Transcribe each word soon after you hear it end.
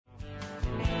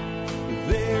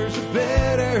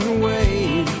better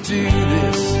way to do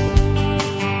this.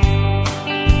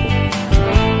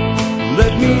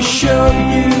 Let me show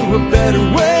you a better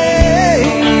way.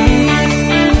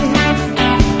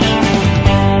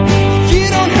 You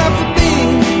don't have to be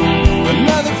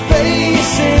another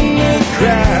face in the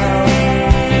crowd.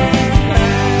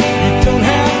 You don't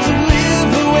have to live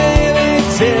the way they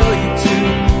tell you to.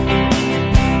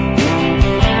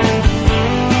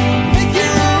 Make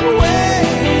your own way.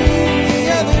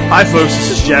 Hi folks,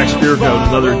 this is Jack Spearcoat,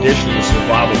 another edition of the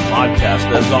Survival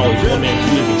Podcast. As always, one man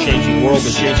committed to the changing world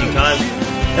and changing times,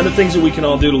 and the things that we can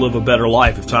all do to live a better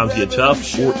life if times get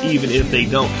tough, or even if they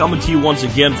don't. Coming to you once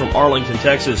again from Arlington,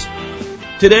 Texas.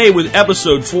 Today with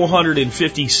episode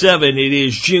 457, it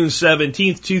is June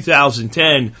 17th,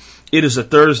 2010. It is a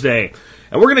Thursday.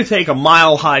 And we're going to take a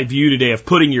mile-high view today of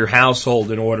putting your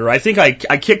household in order. I think I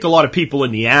kicked a lot of people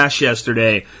in the ass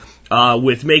yesterday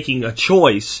with making a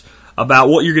choice about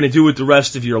what you're going to do with the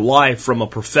rest of your life from a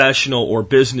professional or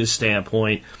business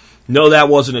standpoint. No, that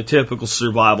wasn't a typical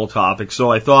survival topic, so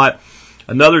I thought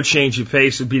another change of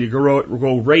pace would be to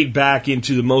go right back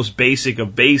into the most basic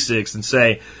of basics and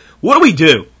say, what do we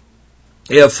do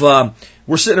if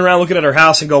we're sitting around looking at our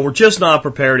house and going, we're just not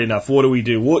prepared enough? What do we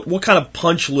do? What kind of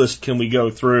punch list can we go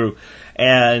through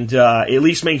and at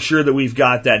least make sure that we've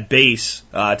got that base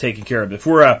taken care of? If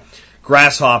we're a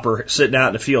grasshopper sitting out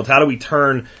in the field, how do we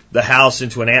turn the house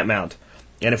into an ant mound?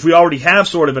 And if we already have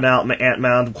sort of an ant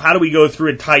mound, how do we go through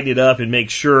and tighten it up and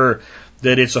make sure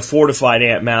that it's a fortified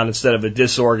ant mound instead of a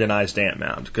disorganized ant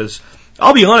mound? Because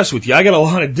I'll be honest with you, I got a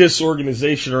lot of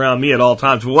disorganization around me at all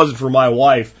times. If it wasn't for my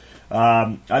wife,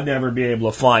 I'd never be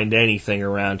able to find anything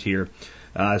around here.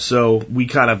 So we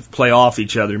kind of play off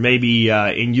each other. Maybe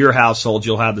in your household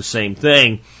you'll have the same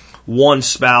thing. One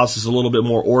spouse is a little bit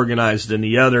more organized than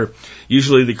the other.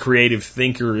 Usually the creative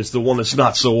thinker is the one that's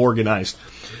not so organized.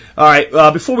 All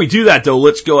right, before we do that, though,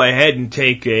 let's go ahead and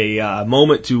take a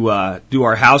moment to do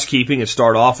our housekeeping and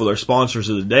start off with our sponsors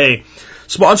of the day.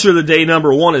 Sponsor of the day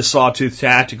number one is Sawtooth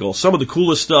Tactical. Some of the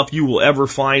coolest stuff you will ever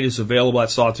find is available at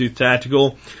Sawtooth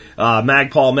Tactical.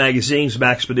 Magpul magazines,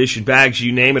 Maxpedition bags,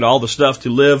 you name it, all the stuff to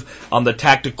live on the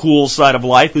tactical side of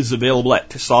life is available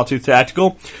at Sawtooth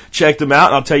Tactical. Check them out,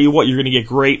 and I'll tell you what, you're going to get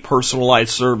great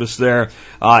personalized service there.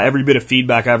 Every bit of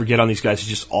feedback I ever get on these guys is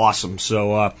just awesome.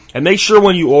 So, and make sure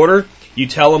when you order, you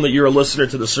tell them that you're a listener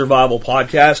to the Survival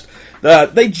Podcast.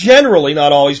 They generally,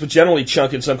 not always, but generally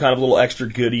chunk in some kind of little extra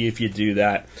goodie if you do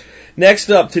that. Next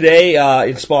up today,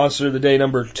 in sponsor of the day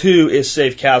number two is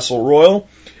Safe Castle Royal.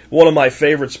 One of my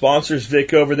favorite sponsors,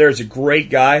 Vic over there, is a great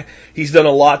guy. He's done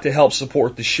a lot to help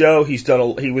support the show. He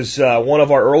was one of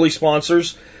our early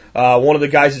sponsors, one of the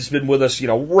guys that's been with us,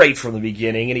 right from the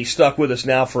beginning, and he's stuck with us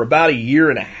now for about a year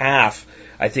and a half.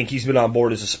 I think he's been on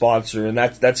board as a sponsor, and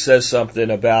that says something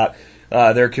about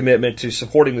their commitment to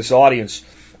supporting this audience.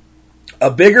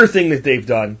 A bigger thing that they've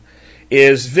done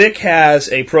is Vic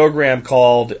has a program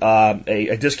called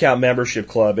a discount membership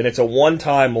club, and it's a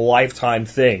one-time, lifetime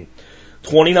thing.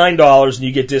 $29, and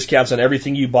you get discounts on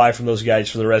everything you buy from those guys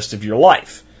for the rest of your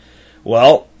life.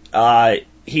 Well,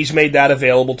 he's made that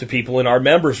available to people in our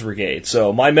members brigade.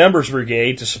 So my members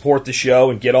brigade, to support the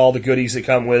show and get all the goodies that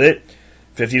come with it,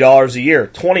 $50 a year.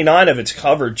 29 of it's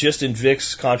covered just in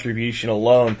Vic's contribution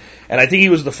alone. And I think he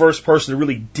was the first person who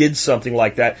really did something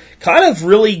like that. Kind of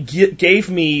really gave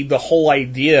me the whole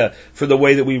idea for the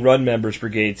way that we run Members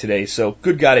Brigade today. So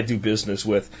good guy to do business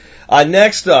with.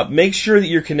 Next up, make sure that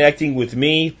you're connecting with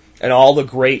me and all the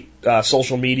great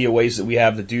social media ways that we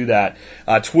have to do that.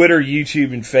 Twitter,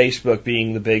 YouTube, and Facebook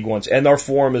being the big ones. And our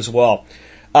forum as well.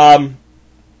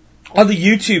 On the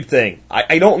YouTube thing,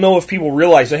 I don't know if people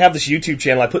realize I have this YouTube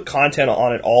channel. I put content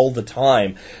on it all the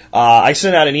time. I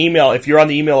sent out an email. If you're on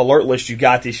the email alert list, you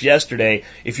got this yesterday.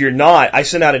 If you're not, I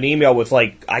sent out an email with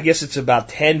I guess it's about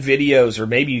 10 videos or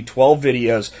maybe 12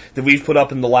 videos that we've put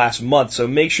up in the last month. So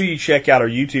make sure you check out our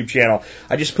YouTube channel.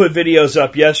 I just put videos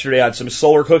up yesterday on some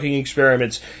solar cooking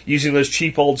experiments using those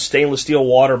cheap old stainless steel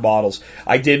water bottles.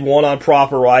 I did one on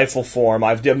proper rifle form.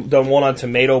 I've done one on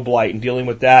tomato blight and dealing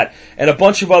with that, and a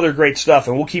bunch of other great stuff.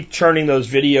 And we'll keep churning those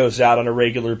videos out on a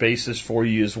regular basis for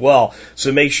you as well.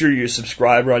 So make sure you're a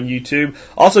subscriber on YouTube.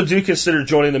 Also, do consider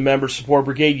joining the Member Support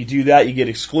Brigade. You do that, you get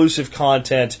exclusive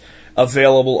content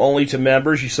available only to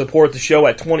members. You support the show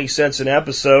at 20 cents an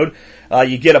episode.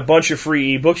 You get a bunch of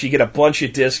free ebooks. You get a bunch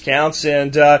of discounts.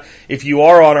 And if you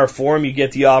are on our forum, you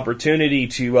get the opportunity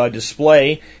to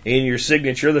display in your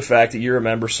signature the fact that you're a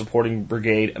Member Supporting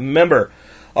Brigade member.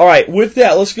 All right, with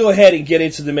that, let's go ahead and get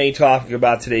into the main topic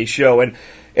about today's show. And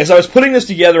as I was putting this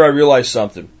together, I realized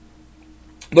something.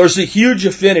 There's a huge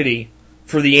affinity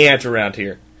for the ant around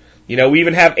here. You know, we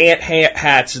even have ant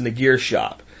hats in the gear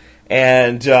shop.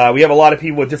 And we have a lot of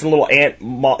people with different little ant,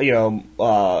 what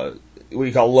do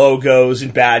you call logos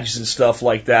and badges and stuff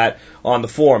like that on the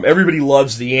forum. Everybody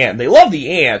loves the ant. They love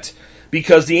the ant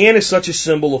because the ant is such a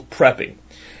symbol of prepping.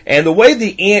 And the way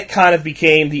the ant kind of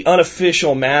became the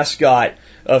unofficial mascot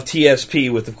of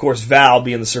TSP, with, of course, Val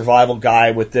being the survival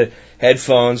guy with the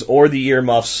headphones or the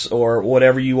earmuffs or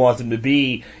whatever you want them to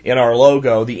be in our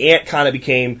logo, the ant kind of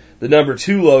became the number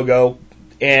 2 logo,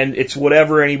 and it's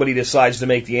whatever anybody decides to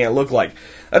make the ant look like.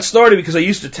 That started because I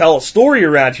used to tell a story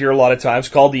around here a lot of times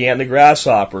called The Ant and the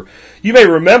Grasshopper. You may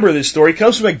remember this story. It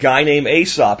comes from a guy named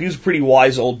Aesop. He was a pretty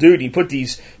wise old dude. He put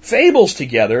these fables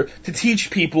together to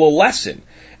teach people a lesson.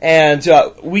 And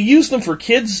we use them for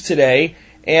kids today,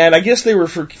 and I guess they were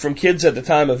from kids at the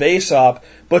time of Aesop,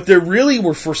 but they really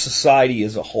were for society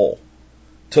as a whole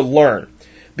to learn,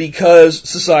 because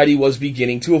society was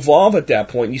beginning to evolve at that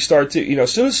point. You start to,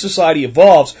 as soon as society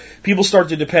evolves, people start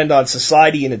to depend on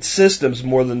society and its systems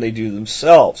more than they do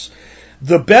themselves.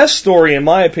 The best story, in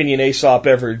my opinion, Aesop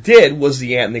ever did was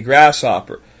The Ant and the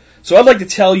Grasshopper. So I'd like to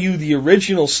tell you the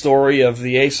original story of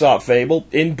the Aesop fable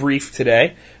in brief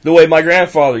today, the way my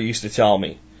grandfather used to tell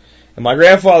me. And my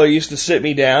grandfather used to sit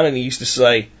me down and he used to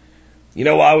say, "You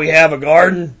know why we have a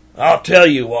garden? I'll tell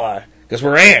you why. Because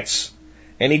we're ants."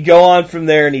 And he'd go on from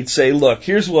there and he'd say, "Look,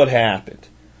 here's what happened.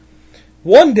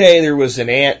 One day there was an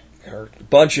ant, or a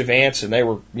bunch of ants, and they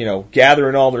were,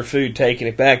 gathering all their food, taking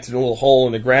it back to the little hole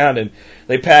in the ground, and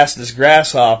they passed this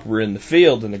grasshopper in the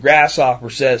field, and the grasshopper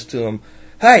says to them,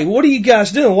 'Hey, what are you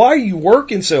guys doing? Why are you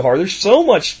working so hard? There's so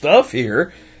much stuff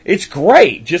here. It's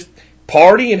great. Just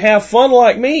party and have fun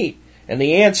like me.' And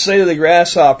the ants say to the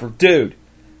grasshopper, 'Dude,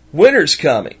 winter's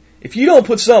coming. If you don't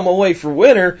put something away for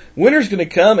winter, winter's going to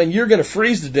come and you're going to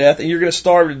freeze to death and you're going to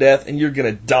starve to death and you're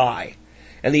going to die.'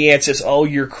 And the ant says, 'Oh,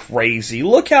 you're crazy.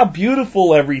 Look how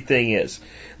beautiful everything is.'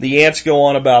 The ants go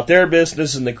on about their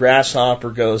business and the grasshopper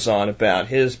goes on about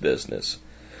his business.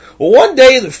 Well, one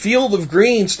day the field of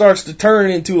green starts to turn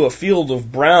into a field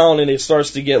of brown, and it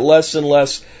starts to get less and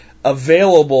less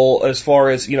available as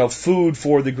far as, food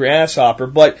for the grasshopper,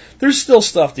 but there's still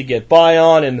stuff to get by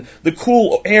on, and the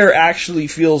cool air actually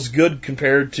feels good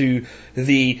compared to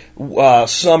the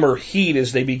summer heat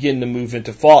as they begin to move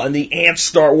into fall, and the ants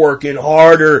start working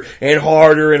harder and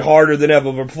harder and harder than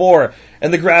ever before.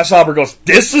 And the grasshopper goes,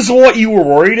 "This is what you were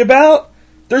worried about?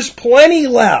 There's plenty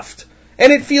left.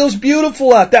 And it feels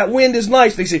beautiful out. That wind is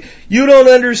nice." They say, "You don't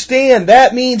understand.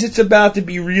 That means it's about to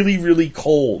be really, really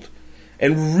cold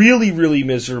and really, really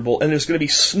miserable, and there's going to be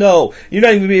snow. You're not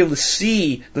even going to be able to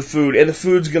see the food, and the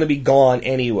food's going to be gone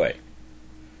anyway."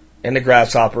 And the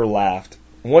grasshopper laughed.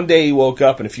 One day he woke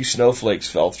up and a few snowflakes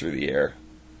fell through the air.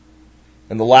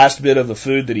 And the last bit of the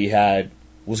food that he had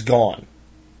was gone.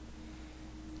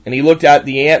 And he looked at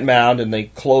the ant mound, and they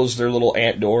closed their little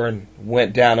ant door and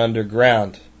went down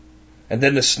underground. And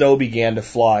then the snow began to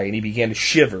fly, and he began to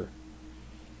shiver.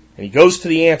 And he goes to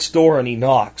the ant's door and he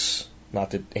knocks.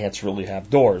 Not that ants really have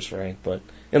doors, right? But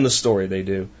in the story they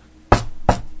do.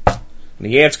 And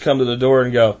the ants come to the door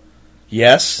and go,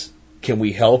 "Yes, can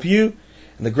we help you?"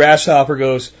 And the grasshopper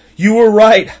goes, "You were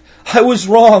right. I was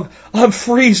wrong. I'm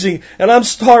freezing and I'm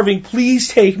starving. Please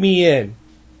take me in."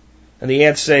 And the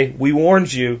ants say, "We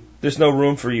warned you. There's no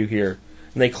room for you here."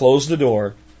 And they close the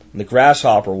door, and the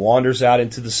grasshopper wanders out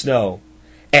into the snow,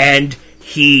 and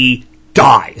he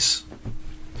dies.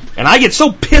 And I get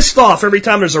so pissed off every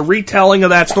time there's a retelling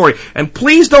of that story. And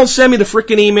please don't send me the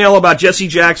frickin' email about Jesse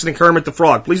Jackson and Kermit the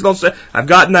Frog. Please don't send. I've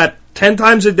gotten that 10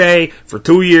 times a day for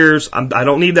 2 years. I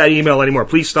don't need that email anymore.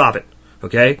 Please stop it.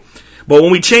 Okay? But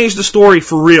when we change the story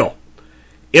for real,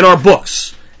 in our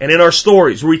books and in our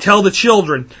stories, where we tell the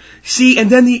children, see,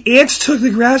 and then the ants took the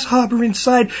grasshopper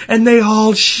inside and they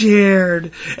all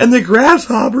shared. And the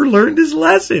grasshopper learned his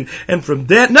lesson. And from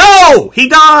then, no! He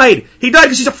died! He died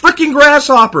because he's a freaking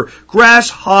grasshopper.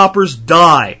 Grasshoppers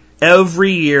die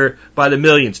every year by the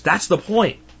millions. That's the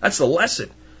point. That's the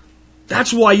lesson.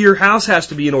 That's why your house has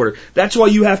to be in order. That's why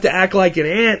you have to act like an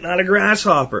ant, not a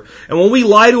grasshopper. And when we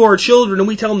lie to our children and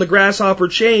we tell them the grasshopper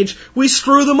changed, we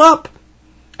screw them up.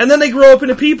 And then they grow up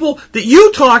into people that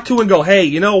you talk to and go, "Hey,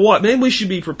 you know what? Maybe we should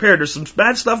be prepared. There's some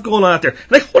bad stuff going on out there."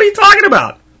 Like, what are you talking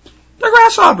about? They're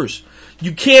grasshoppers.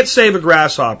 You can't save a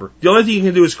grasshopper. The only thing you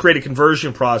can do is create a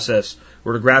conversion process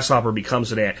where the grasshopper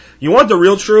becomes an ant. You want the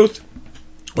real truth?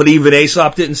 What even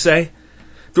Aesop didn't say?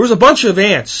 There was a bunch of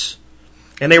ants,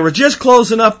 and they were just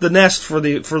closing up the nest for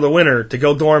the winter to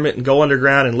go dormant and go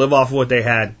underground and live off of what they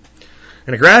had.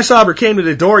 And a grasshopper came to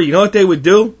the door. You know what they would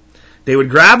do? They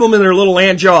would grab them in their little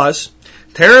ant jaws,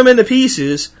 tear them into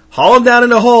pieces, Haul them down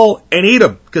in a hole and eat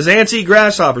them, because ants eat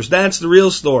grasshoppers. That's the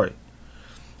real story.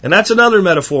 And that's another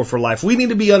metaphor for life. We need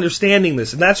to be understanding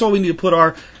this, and that's why we need to put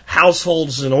our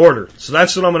households in order. So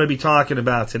that's what I'm going to be talking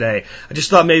about today. I just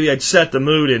thought maybe I'd set the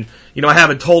mood, and, I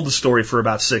haven't told the story for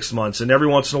about 6 months, and every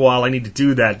once in a while I need to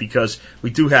do that because we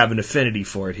do have an affinity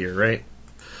for it here, right?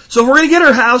 So if we're going to get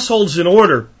our households in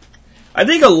order, I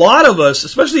think a lot of us,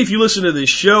 especially if you listen to this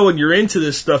show and you're into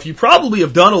this stuff, you probably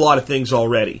have done a lot of things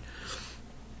already.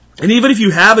 And even if you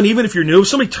haven't, even if you're new, if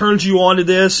somebody turns you on to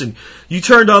this and you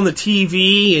turned on the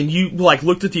TV and you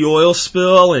looked at the oil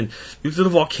spill and you looked at the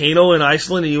volcano in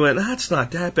Iceland and you went, that's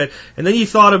not that bad. And then you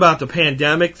thought about the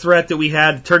pandemic threat that we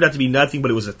had. It turned out to be nothing,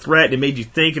 but it was a threat and it made you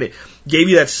think and it gave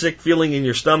you that sick feeling in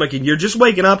your stomach and you're just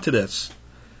waking up to this.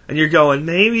 And you're going,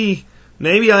 maybe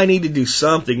I need to do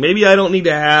something. Maybe I don't need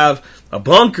to have a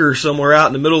bunker somewhere out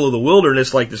in the middle of the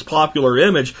wilderness like this popular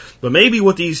image, but maybe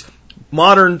what these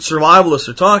modern survivalists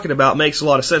are talking about makes a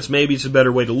lot of sense. Maybe it's a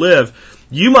better way to live.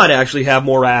 You might actually have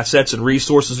more assets and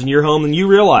resources in your home than you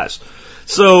realize.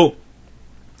 So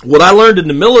what I learned in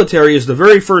the military is the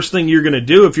very first thing you're going to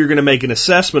do if you're going to make an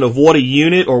assessment of what a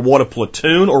unit or what a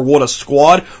platoon or what a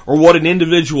squad or what an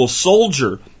individual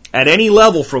soldier at any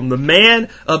level from the man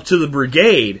up to the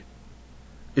brigade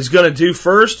is going to do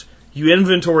first, you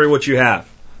inventory what you have.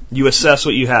 You assess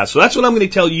what you have. So that's what I'm going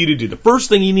to tell you to do. The first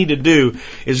thing you need to do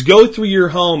is go through your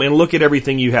home and look at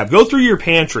everything you have. Go through your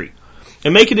pantry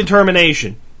and make a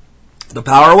determination. The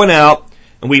power went out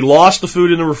and we lost the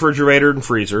food in the refrigerator and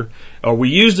freezer, or we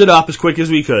used it up as quick as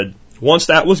we could. Once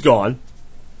that was gone,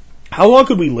 how long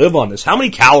could we live on this? How many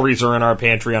calories are in our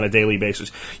pantry on a daily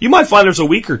basis? You might find there's a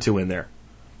week or two in there.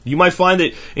 You might find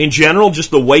that, in general, just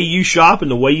the way you shop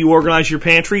and the way you organize your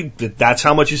pantry, that's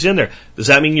how much is in there. Does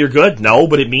that mean you're good? No,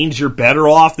 but it means you're better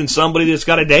off than somebody that's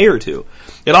got a day or two.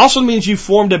 It also means you've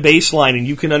formed a baseline and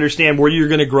you can understand where you're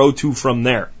going to grow to from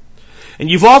there.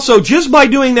 And you've also, just by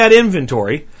doing that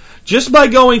inventory, just by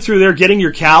going through there, getting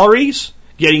your calories,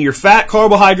 getting your fat,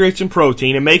 carbohydrates, and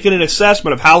protein, and making an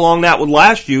assessment of how long that would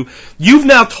last you, you've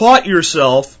now taught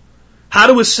yourself how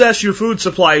to assess your food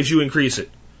supply as you increase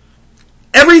it.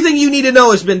 Everything you need to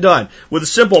know has been done with a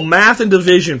simple math and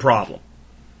division problem.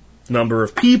 Number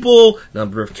of people,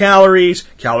 number of calories,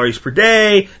 calories per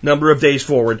day, number of days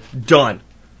forward, done.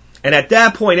 And at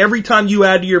that point, every time you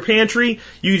add to your pantry,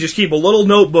 you just keep a little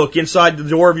notebook inside the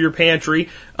door of your pantry,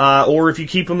 or if you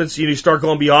keep them, you start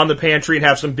going beyond the pantry and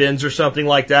have some bins or something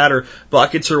like that, or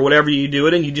buckets or whatever you do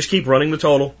it, and you just keep running the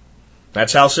total.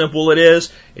 That's how simple it is.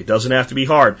 It doesn't have to be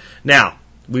hard. Now,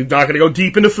 we're not going to go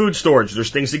deep into food storage.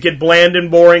 There's things that get bland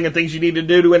and boring and things you need to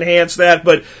do to enhance that,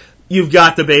 but you've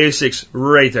got the basics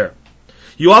right there.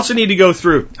 You also need to go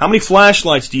through, how many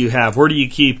flashlights do you have? Where do you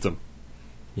keep them?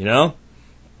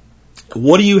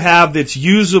 What do you have that's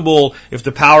usable if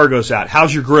the power goes out?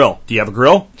 How's your grill? Do you have a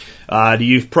grill? Do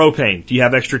you use propane? Do you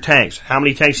have extra tanks? How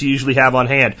many tanks do you usually have on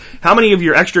hand? How many of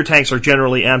your extra tanks are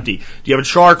generally empty? Do you have a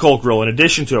charcoal grill in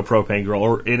addition to a propane grill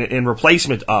or in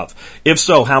replacement of? If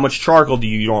so, how much charcoal do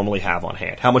you normally have on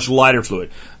hand? How much lighter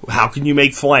fluid? How can you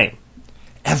make flame?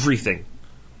 Everything.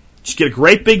 Just get a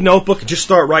great big notebook and just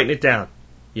start writing it down.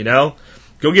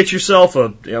 Go get yourself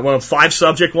one of 5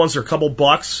 subject ones. They're a couple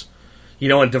bucks.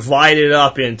 And divide it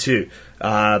up into,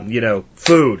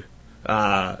 food,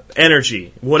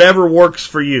 energy, whatever works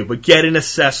for you, but get an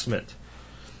assessment.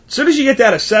 As soon as you get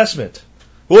that assessment,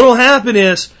 what will happen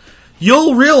is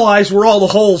you'll realize where all the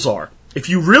holes are. If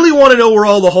you really want to know where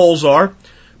all the holes are,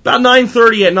 about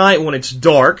 9:30 at night when it's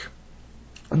dark,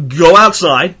 go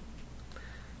outside,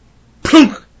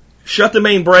 shut the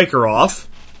main breaker off,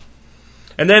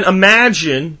 and then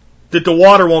imagine that the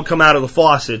water won't come out of the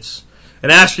faucets.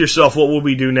 And ask yourself, what will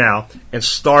we do now? And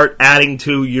start adding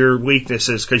to your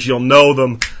weaknesses because you'll know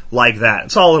them like that.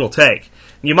 That's all it'll take.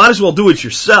 And you might as well do it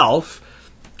yourself.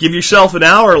 Give yourself an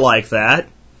hour like that.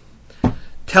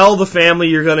 Tell the family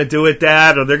you're going to do it,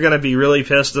 Dad, or they're going to be really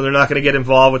pissed and they're not going to get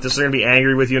involved with this. They're going to be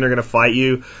angry with you and they're going to fight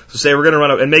you. So say we're going to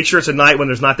run up and make sure it's a night when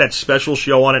there's not that special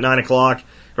show on at 9 o'clock.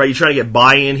 Right? You're trying to get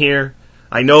buy-in here.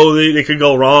 I know they could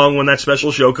go wrong when that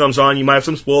special show comes on. You might have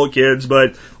some spoiled kids,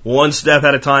 but one step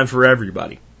at a time for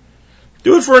everybody.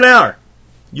 Do it for an hour.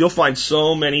 You'll find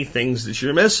so many things that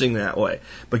you're missing that way.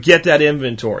 But get that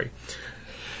inventory.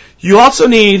 You also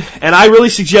need, and I really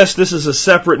suggest this is a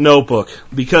separate notebook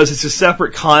because it's a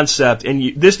separate concept,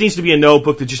 and this needs to be a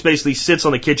notebook that just basically sits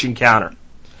on the kitchen counter.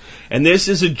 And this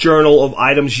is a journal of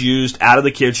items used out of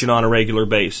the kitchen on a regular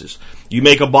basis. You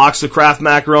make a box of Kraft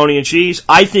macaroni and cheese.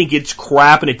 I think it's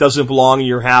crap and it doesn't belong in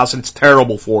your house and it's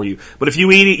terrible for you. But if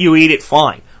you eat it,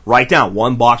 fine. Write down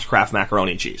 1 box Kraft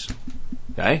macaroni and cheese.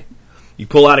 Okay? You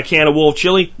pull out a can of Wolf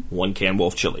Chili, 1 can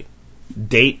Wolf Chili.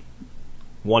 Date,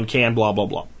 1 can, blah, blah,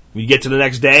 blah. When you get to the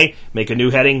next day, make a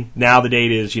new heading. Now the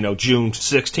date is, June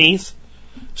 16th.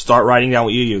 Start writing down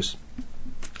what you use.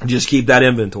 Just keep that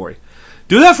inventory.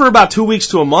 Do that for about 2 weeks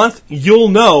to a month. You'll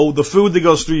know the food that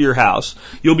goes through your house.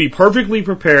 You'll be perfectly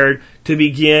prepared to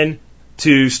begin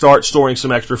to start storing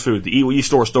some extra food. The eat what you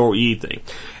store what you eat thing.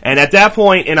 And at that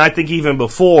point, and I think even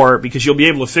before, because you'll be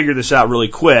able to figure this out really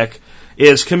quick,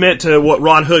 is commit to what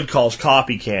Ron Hood calls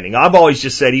copy canning. I've always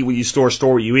just said eat what you store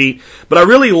what you eat. But I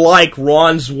really like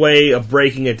Ron's way of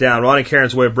breaking it down, Ron and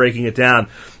Karen's way of breaking it down,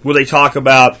 where they talk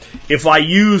about if I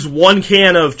use 1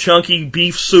 can of chunky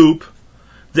beef soup,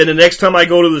 then the next time I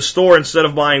go to the store, instead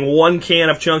of buying 1 can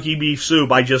of chunky beef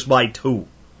soup, I just buy 2.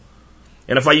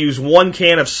 And if I use 1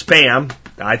 can of Spam,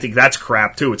 I think that's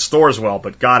crap too. It stores well,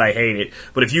 but God, I hate it.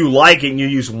 But if you like it and you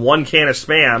use 1 can of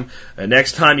Spam, the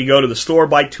next time you go to the store,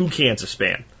 buy 2 cans of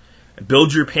Spam. And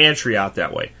build your pantry out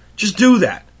that way. Just do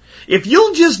that. If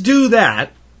you'll just do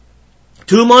that,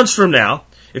 2 months from now,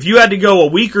 if you had to go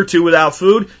a week or 2 without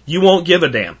food, you won't give a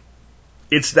damn.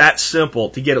 It's that simple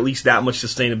to get at least that much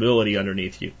sustainability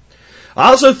underneath you.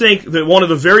 I also think that one of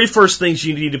the very first things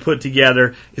you need to put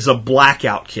together is a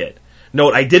blackout kit.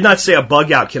 Note, I did not say a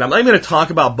bug out kit. I'm not even going to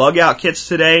talk about bug out kits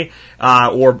today,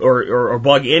 or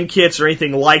bug in kits or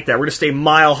anything like that. We're going to stay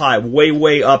mile high,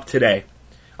 way up today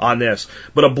on this.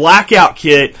 But a blackout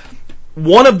kit,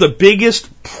 one of the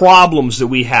biggest problems that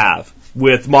we have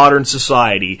with modern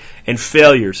society and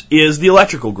failures is the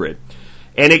electrical grid.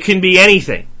 And it can be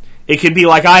anything. It can be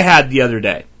like I had the other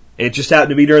day. It just happened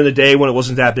to be during the day when it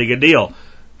wasn't that big a deal.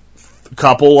 A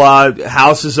couple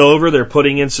houses over, they're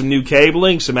putting in some new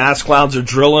cabling, some ass clowns are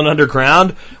drilling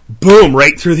underground, boom,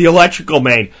 right through the electrical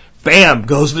main. Bam,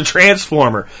 goes the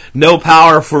transformer. No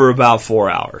power for about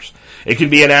 4 hours. It can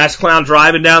be an ass clown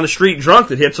driving down the street drunk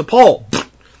that hits a pole.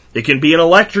 It can be an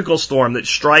electrical storm that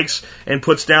strikes and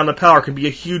puts down the power. It can be a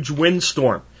huge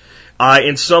windstorm.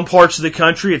 In some parts of the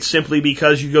country, it's simply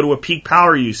because you go to a peak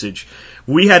power usage.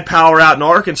 We had power out in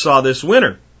Arkansas this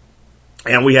winter,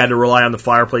 and we had to rely on the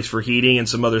fireplace for heating and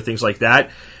some other things like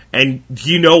that. And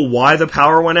do you know why the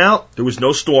power went out? There was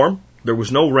no storm. There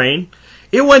was no rain.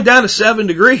 It went down to 7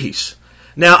 degrees.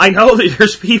 Now, I know that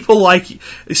there's people like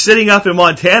sitting up in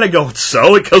Montana going,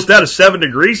 so it goes down to 7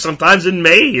 degrees sometimes in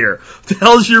May here. What the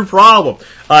hell's your problem?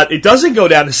 It doesn't go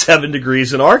down to 7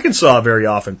 degrees in Arkansas very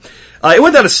often. It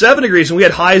went down to 7 degrees and we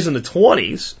had highs in the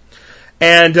 20s.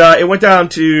 And it went down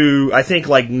to, I think,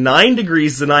 like 9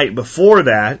 degrees the night before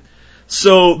that.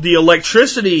 So the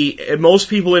electricity, most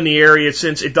people in the area,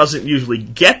 since it doesn't usually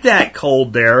get that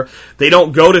cold there, they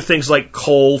don't go to things like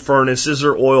coal furnaces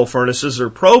or oil furnaces or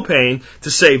propane to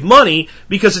save money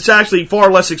because it's actually far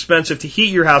less expensive to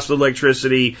heat your house with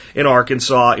electricity in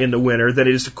Arkansas in the winter than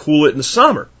it is to cool it in the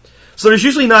summer. So there's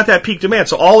usually not that peak demand.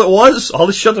 So all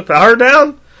to shut the power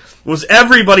down, was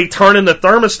everybody turning the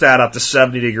thermostat up to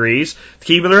 70 degrees,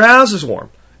 keeping their houses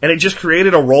warm. And it just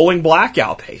created a rolling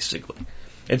blackout, basically,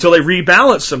 until they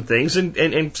rebalanced some things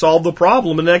and solved the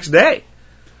problem the next day.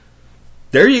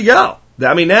 There you go.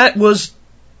 I mean, that was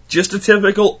just a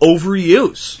typical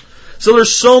overuse. So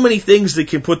there's so many things that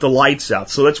can put the lights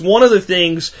out. So that's one of the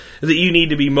things that you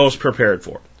need to be most prepared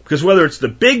for. Because whether it's the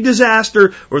big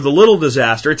disaster or the little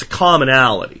disaster, it's a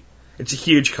commonality. It's a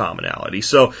huge commonality.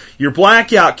 So your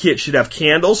blackout kit should have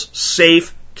candles,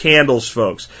 safe candles,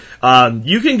 folks.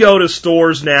 You can go to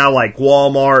stores now like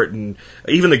Walmart and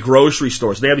even the grocery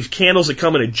stores. They have these candles that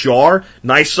come in a jar,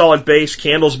 nice solid base,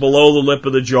 candles below the lip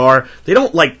of the jar. They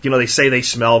don't they say they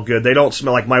smell good. They don't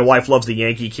smell like my wife loves the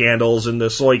Yankee candles and the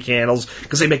soy candles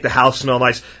because they make the house smell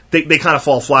nice. They kind of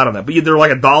fall flat on that. But they're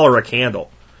like $1 a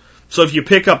candle. So if you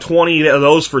pick up 20 of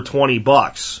those for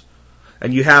 $20,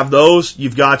 and you have those,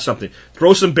 you've got something.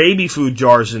 Throw some baby food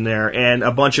jars in there and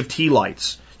a bunch of tea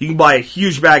lights. You can buy a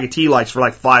huge bag of tea lights for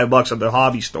like $5 at the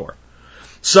hobby store.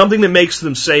 Something that makes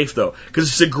them safe, though, because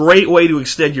it's a great way to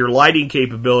extend your lighting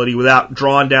capability without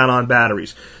drawing down on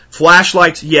batteries.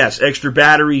 Flashlights, yes. Extra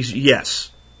batteries, yes.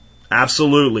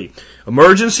 Absolutely.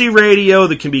 Emergency radio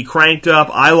that can be cranked up.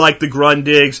 I like the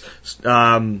Grundigs.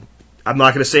 I'm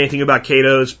not going to say anything about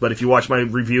Cato's, but if you watch my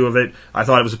review of it, I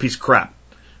thought it was a piece of crap.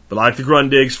 But I like the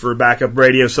Grundigs for backup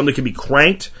radio. Something that can be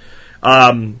cranked.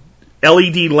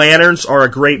 LED lanterns are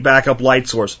a great backup light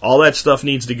source. All that stuff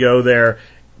needs to go there,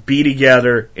 be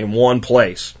together in one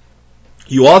place.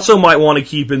 You also might want to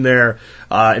keep in there,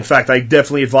 in fact, I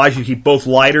definitely advise you keep both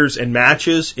lighters and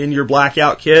matches in your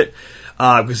blackout kit,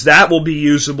 because that will be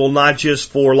usable not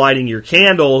just for lighting your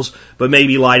candles, but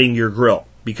maybe lighting your grill.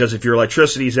 Because if your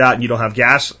electricity's out and you don't have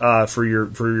gas for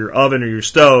your oven or your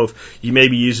stove, you may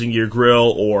be using your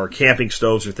grill or camping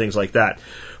stoves or things like that.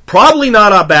 Probably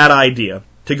not a bad idea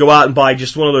to go out and buy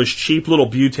just one of those cheap little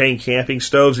butane camping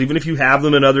stoves, even if you have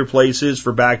them in other places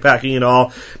for backpacking and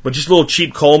all. But just a little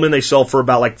cheap Coleman, they sell for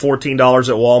about like $14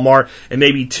 at Walmart, and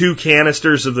maybe 2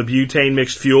 canisters of the butane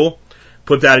mixed fuel.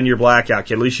 Put that in your blackout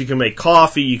kit. At least you can make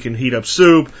coffee, you can heat up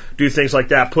soup, do things like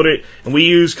that. Put it, and we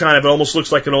use kind of, it almost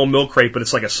looks like an old milk crate, but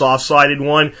it's like a soft-sided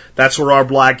one. That's where our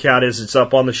blackout is. It's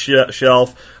up on the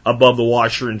shelf above the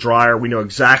washer and dryer. We know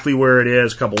exactly where it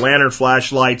is. A couple lantern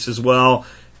flashlights as well.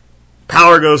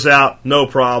 Power goes out, no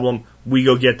problem. We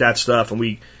go get that stuff, and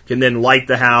we can then light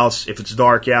the house if it's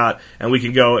dark out, and we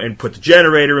can go and put the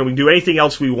generator, and we can do anything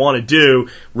else we want to do,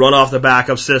 run off the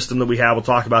backup system that we have. We'll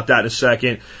talk about that in a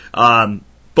second.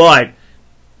 But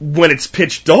when it's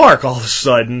pitch dark, all of a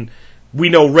sudden, we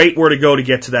know right where to go to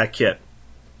get to that kit.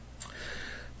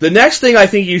 The next thing I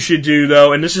think you should do,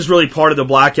 though, and this is really part of the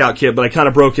blackout kit, but I kind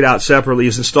of broke it out separately,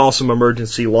 is install some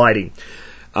emergency lighting.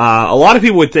 A lot of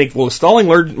people would think, well, installing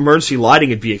emergency lighting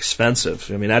would be expensive.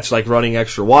 I mean, that's like running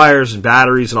extra wires and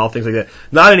batteries and all things like that.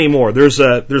 Not anymore. There's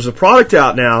a product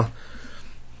out now.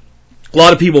 A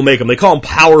lot of people make them. They call them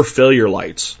power failure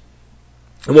lights.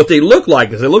 And what they look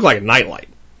like is they look like a nightlight.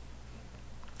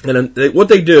 And what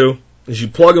they do is you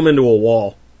plug them into a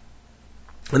wall.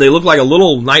 And they look like a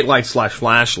little nightlight /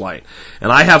 flashlight.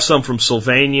 And I have some from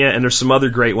Sylvania, and there's some other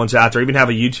great ones out there. I even have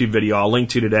a YouTube video I'll link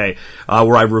to today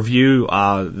where I review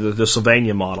the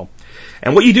Sylvania model.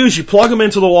 And what you do is you plug them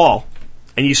into the wall,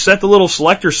 and you set the little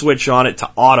selector switch on it to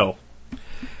auto.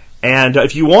 And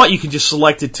if you want, you can just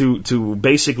select it to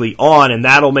basically on, and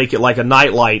that'll make it like a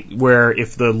nightlight where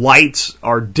if the lights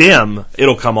are dim,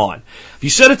 it'll come on. If you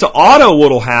set it to auto,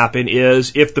 what'll happen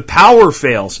is if the power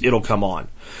fails, it'll come on.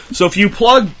 So if you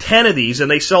plug 10 of these,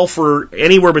 and they sell for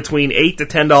anywhere between $8 to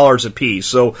 $10 a piece,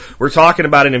 so we're talking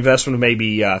about an investment of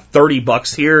maybe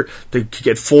 $30 here to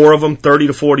get 4 of them, $30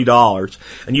 to $40,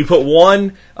 and you put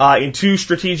one in 2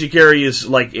 strategic areas,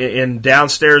 like in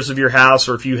downstairs of your house,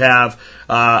 or if you have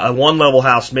a one-level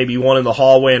house, maybe one in the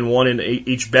hallway and one in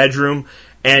each bedroom,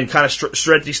 and kind of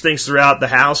stretch these things throughout the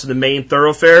house and the main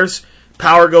thoroughfares.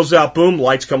 Power goes out, boom,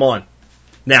 lights come on.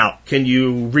 Now, can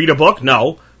you read a book?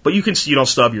 No. But you don't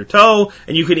stub your toe,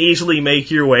 and you can easily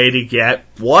make your way to get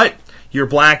what? Your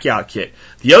blackout kit.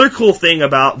 The other cool thing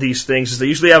about these things is they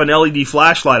usually have an LED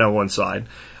flashlight on one side.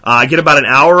 I get about an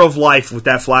hour of life with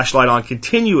that flashlight on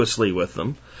continuously with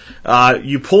them.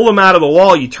 You pull them out of the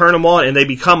wall, you turn them on, and they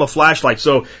become a flashlight.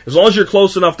 So as long as you're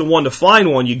close enough to one to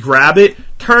find one, you grab it,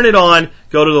 turn it on,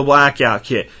 go to the blackout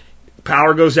kit.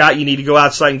 Power goes out, you need to go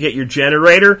outside and get your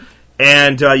generator.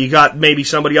 And you got maybe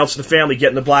somebody else in the family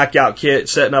getting the blackout kit,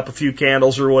 setting up a few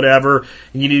candles or whatever,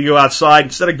 and you need to go outside.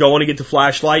 Instead of going to get the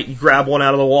flashlight, you grab one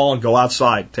out of the wall and go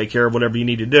outside. Take care of whatever you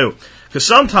need to do. Because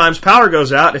sometimes power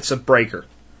goes out, it's a breaker.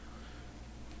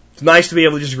 It's nice to be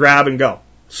able to just grab and go.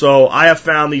 So I have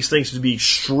found these things to be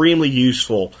extremely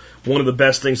useful. One of the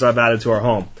best things I've added to our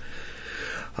home.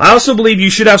 I also believe you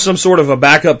should have some sort of a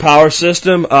backup power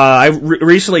system. I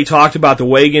recently talked about the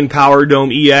Wagon Power Dome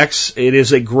EX. It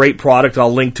is a great product.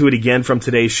 I'll link to it again from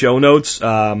today's show notes.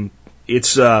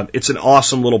 It's an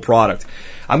awesome little product.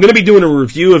 I'm going to be doing a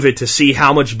review of it to see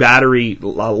how much battery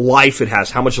life it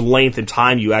has, how much length and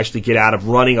time you actually get out of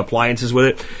running appliances with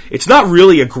it. It's not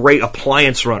really a great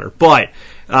appliance runner, but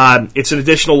it's an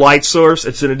additional light source.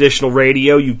 It's an additional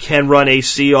radio. You can run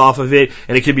AC off of it,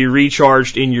 and it can be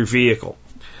recharged in your vehicle.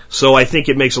 So I think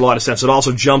it makes a lot of sense. It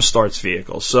also jump starts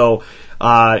vehicles. So,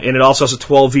 and it also has a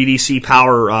 12 VDC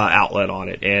power outlet on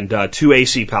it and 2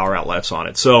 AC power outlets on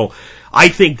it. So I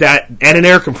think that, and an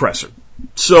air compressor.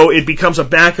 So it becomes a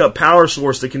backup power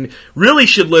source that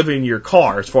should live in your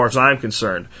car as far as I'm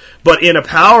concerned. But in a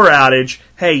power outage,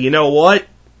 hey, you know what?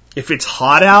 If it's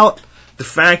hot out, the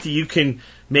fact that you can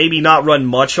maybe not run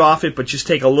much off it, but just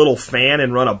take a little fan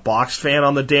and run a box fan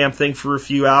on the damn thing for a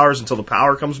few hours until the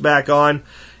power comes back on.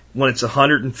 When it's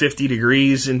 150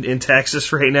 degrees in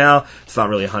Texas right now, it's not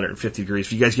really 150 degrees.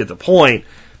 If you guys get the point,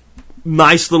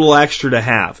 nice little extra to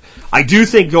have. I do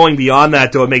think going beyond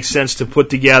that, though, it makes sense to put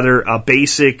together a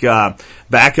basic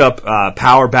backup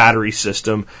power battery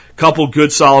system. A couple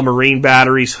good solid marine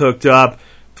batteries hooked up,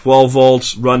 12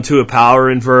 volts, run to a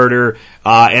power inverter,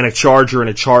 and a charger and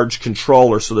a charge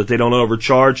controller so that they don't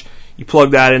overcharge. You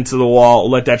plug that into the wall,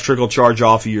 let that trickle charge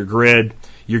off of your grid.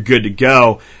 You're good to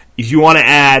go. If you want to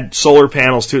add solar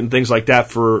panels to it and things like that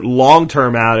for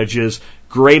long-term outages,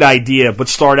 great idea, but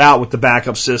start out with the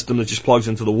backup system that just plugs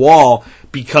into the wall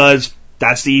because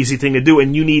that's the easy thing to do,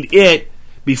 and you need it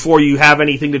before you have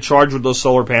anything to charge with those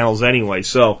solar panels anyway.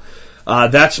 So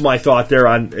That's my thought there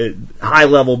on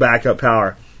high-level backup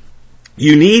power.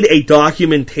 You need a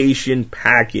documentation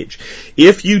package.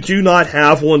 If you do not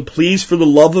have one, please, for the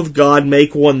love of God,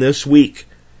 make one this week.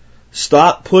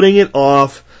 Stop putting it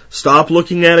off. Stop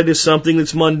looking at it as something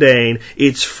that's mundane.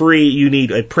 It's free. You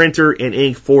need a printer and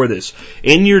ink for this.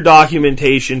 In your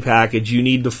documentation package, you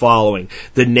need the following: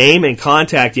 the name and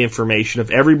contact information of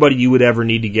everybody you would ever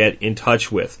need to get in touch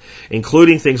with,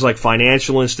 including things like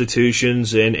financial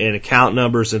institutions and account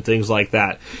numbers and things like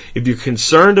that. If you're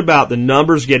concerned about the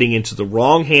numbers getting into the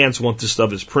wrong hands once this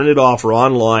stuff is printed off or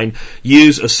online,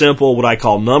 use a simple, what I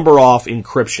call number off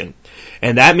encryption.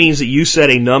 And that means that you set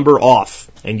a number off,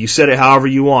 and you set it however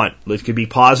you want. It could be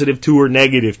 +2 or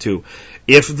 -2.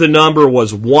 If the number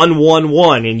was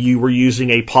 111 and you were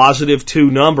using a +2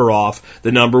 number off,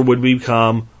 the number would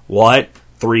become what?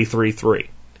 333.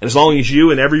 And as long as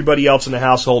you and everybody else in the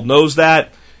household knows that,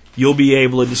 you'll be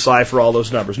able to decipher all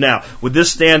those numbers. Now, would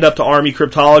this stand up to Army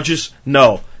cryptologists?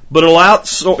 No. But it'll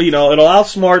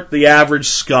outsmart the average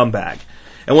scumbag.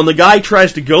 And when the guy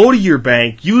tries to go to your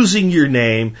bank using your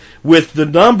name with the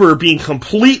number being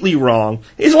completely wrong,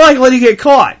 he's likely to get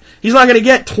caught. He's not going to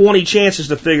get 20 chances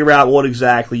to figure out what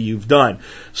exactly you've done.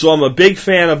 So I'm a big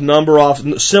fan of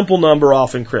simple number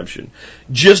off encryption.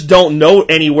 Just don't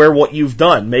note anywhere what you've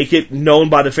done. Make it known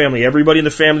by the family. Everybody in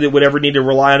the family that would ever need to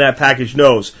rely on that package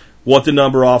knows what the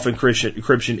number off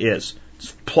encryption is.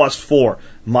 It's +4,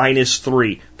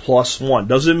 -3, +1.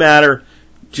 Doesn't matter.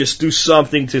 Just do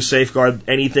something to safeguard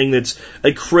anything that's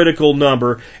a critical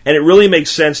number, and it really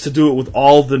makes sense to do it with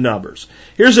all the numbers.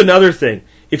 Here's another thing.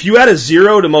 If you add a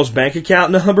 0 to most bank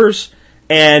account numbers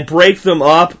and break them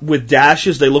up with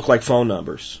dashes, they look like phone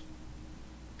numbers.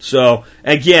 So,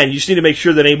 again, you just need to make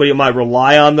sure that anybody that might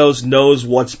rely on those knows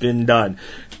what's been done.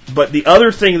 But the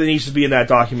other thing that needs to be in that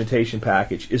documentation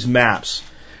package is maps.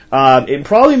 It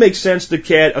probably makes sense to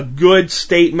get a good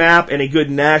state map and a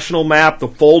good national map, the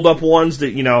fold-up ones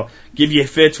that, give you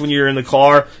fits when you're in the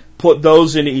car. Put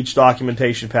those into each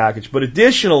documentation package. But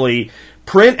additionally,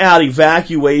 print out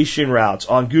evacuation routes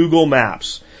on Google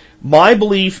Maps. My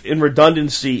belief in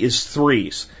redundancy is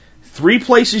 3s. 3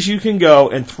 places you can go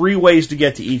and 3 ways to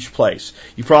get to each place.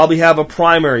 You probably have a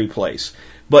primary place.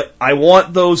 But I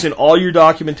want those in all your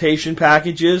documentation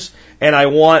packages, and I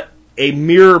want a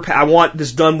mirror. I want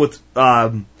this done with.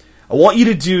 I want you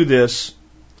to do this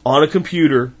on a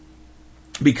computer,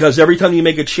 because every time you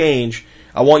make a change,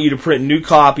 I want you to print new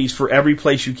copies for every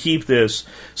place you keep this,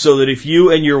 so that if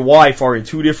you and your wife are in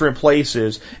 2 different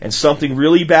places and something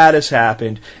really bad has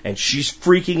happened and she's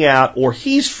freaking out or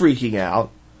he's freaking out,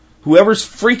 whoever's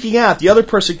freaking out, the other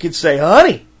person could say,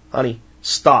 honey,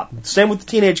 stop. Same with the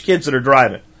teenage kids that are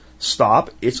driving. Stop.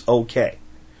 It's okay.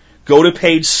 Go to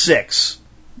page 6.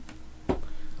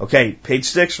 Okay, page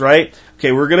 6, right?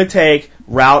 Okay, we're going to take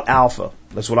Route Alpha.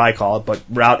 That's what I call it, but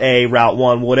Route A, Route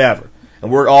 1, whatever.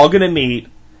 And we're all going to meet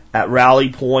at Rally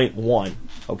Point 1.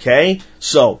 Okay?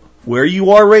 So, where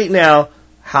you are right now,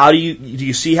 do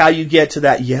you see how you get to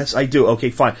that? Yes, I do. Okay,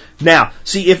 fine. Now,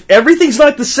 see, if everything's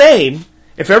not the same,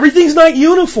 if everything's not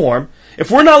uniform, if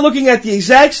we're not looking at the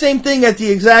exact same thing at the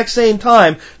exact same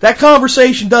time, that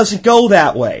conversation doesn't go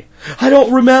that way. I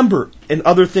don't remember. And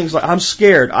other things like, I'm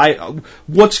scared.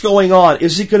 What's going on?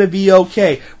 Is it going to be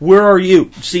okay? Where are you?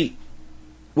 See,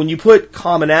 when you put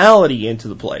commonality into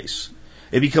the place,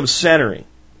 it becomes centering.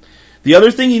 The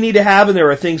other thing you need to have in there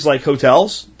are things like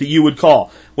hotels that you would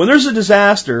call. When there's a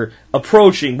disaster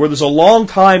approaching where there's a long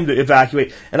time to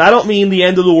evacuate, and I don't mean the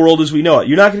end of the world as we know it.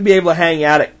 You're not going to be able to hang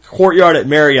out at Courtyard at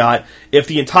Marriott if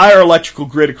the entire electrical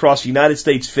grid across the United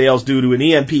States fails due to an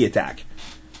EMP attack.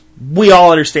 We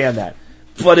all understand that.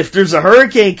 But if there's a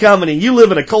hurricane coming and you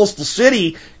live in a coastal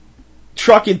city,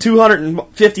 trucking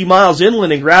 250 miles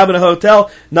inland and grabbing a hotel,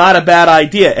 not a bad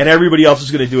idea, and everybody else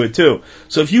is going to do it too.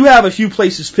 So if you have a few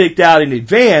places picked out in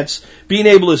advance, being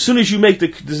able to, as soon as you make the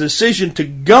decision to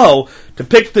go, to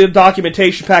pick the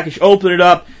documentation package, open it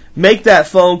up, make that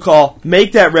phone call,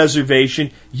 make that reservation,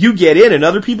 you get in and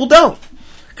other people don't.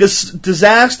 Because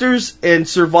disasters and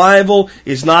survival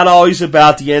is not always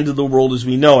about the end of the world as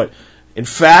we know it. In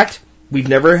fact, we've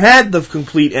never had the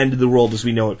complete end of the world as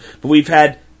we know it, but we've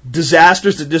had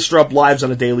disasters that disrupt lives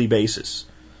on a daily basis.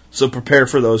 So prepare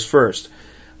for those first.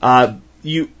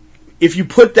 If you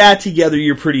put that together,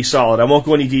 you're pretty solid. I won't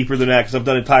go any deeper than that because I've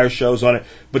done entire shows on it,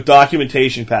 but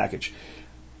documentation package.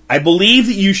 I believe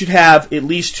that you should have at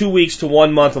least 2 weeks to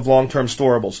 1 month of long-term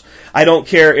storables. I don't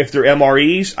care if they're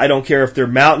MREs. I don't care if they're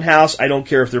Mountain House. I don't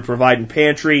care if they're providing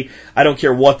pantry. I don't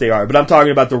care what they are. But I'm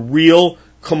talking about the real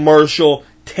commercial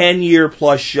 10-year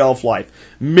plus shelf life.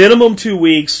 Minimum 2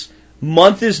 weeks.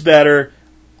 Month is better.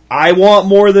 I want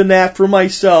more than that for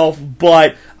myself,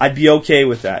 but I'd be okay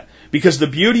with that. Because the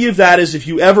beauty of that is if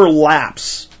you ever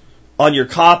lapse on your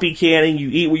copy canning, you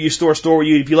eat what you store what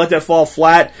you eat, if you let that fall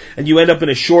flat and you end up in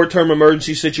a short-term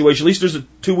emergency situation, at least there's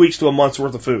 2 weeks to a month's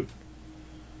worth of food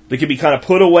that can be kind of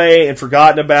put away and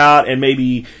forgotten about and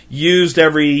maybe used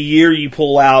every year. You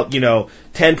pull out,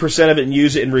 10% of it and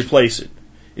use it and replace it.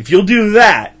 If you'll do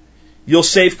that, you'll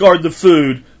safeguard the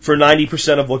food for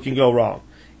 90% of what can go wrong.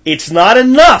 It's not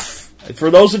enough. For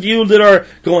those of you that are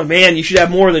going, man, you should have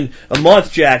more than a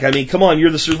month, Jack. I mean, come on, you're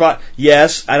the survivor.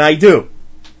 Yes, and I do.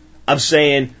 I'm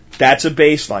saying that's a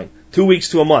baseline. 2 weeks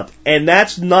to a month. And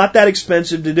that's not that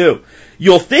expensive to do.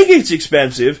 You'll think it's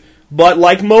expensive, but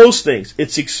like most things,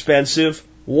 it's expensive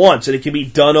once, and it can be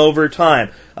done over time.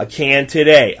 A can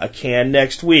today, a can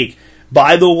next week.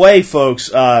 By the way,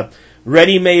 folks,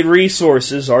 Ready Made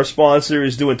Resources, our sponsor,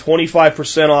 is doing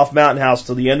 25% off Mountain House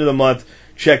till the end of the month.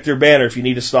 Check their banner if you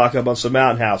need to stock up on some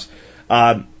Mountain House.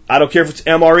 I don't care if it's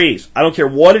MREs. I don't care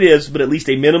what it is, but at least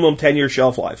a minimum 10-year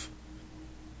shelf life.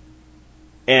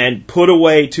 And put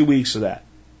away 2 weeks of that.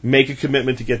 Make a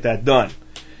commitment to get that done.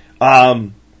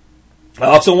 I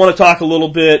also want to talk a little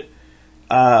bit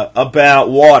about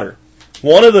water.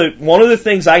 One of the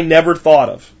things I never thought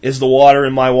of is the water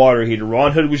in my water heater.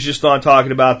 Ron Hood was just on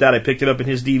talking about that. I picked it up in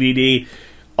his DVD.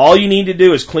 All you need to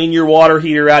do is clean your water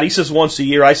heater out. He says once a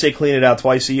year. I say clean it out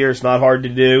twice a year. It's not hard to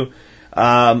do.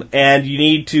 And you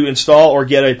need to install or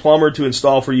get a plumber to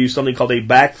install for you something called a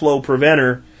backflow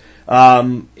preventer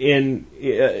in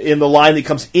the line that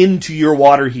comes into your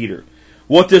water heater.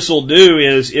 What this will do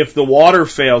is if the water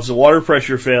fails, the water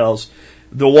pressure fails,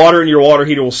 the water in your water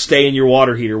heater will stay in your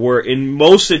water heater, where in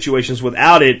most situations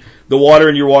without it, the water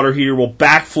in your water heater will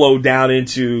backflow down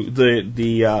into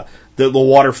the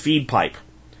water feed pipe.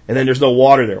 And then there's no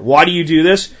water there. Why do you do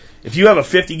this? If you have a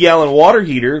 50-gallon water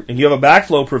heater and you have a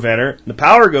backflow preventer, and the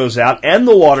power goes out and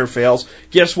the water fails,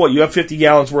 guess what? You have 50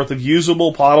 gallons worth of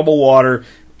usable, potable water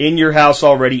in your house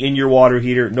already, in your water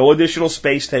heater, no additional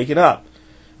space taken up.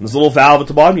 And there's a little valve at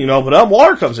the bottom, you open it up,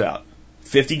 water comes out.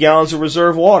 50 gallons of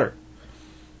reserve water.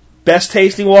 Best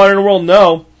tasting water in the world?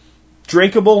 No.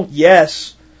 Drinkable?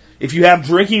 Yes. If you have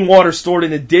drinking water stored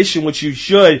in addition, which you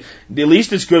should, at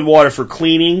least it's good water for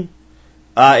cleaning.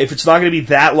 If it's not going to be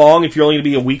that long, if you're only going to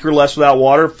be a week or less without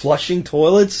water, flushing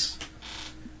toilets,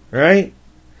 right?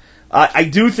 I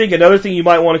do think another thing you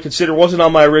might want to consider, wasn't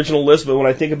on my original list, but when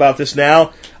I think about this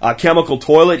now, chemical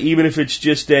toilet, even if it's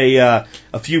just a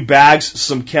few bags,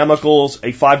 some chemicals,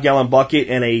 a 5-gallon bucket,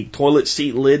 and a toilet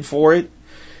seat lid for it.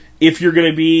 If you're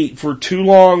going to be for too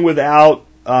long without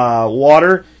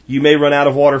water, you may run out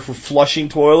of water for flushing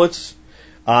toilets.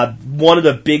 One of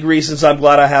the big reasons I'm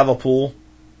glad I have a pool.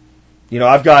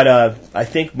 I've got I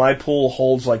think my pool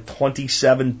holds like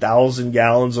 27,000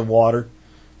 gallons of water.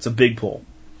 It's a big pool.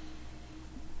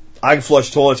 I can flush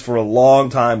toilets for a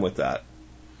long time with that.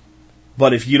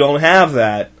 But if you don't have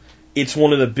that, it's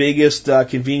one of the biggest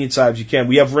convenience items you can.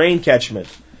 We have rain catchment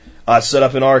set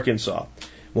up in Arkansas.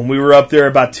 When we were up there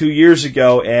about 2 years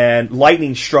ago and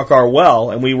lightning struck our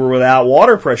well and we were without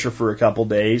water pressure for a couple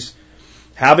days,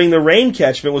 having the rain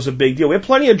catchment was a big deal. We had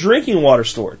plenty of drinking water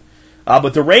stored.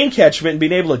 But the rain catchment and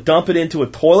being able to dump it into a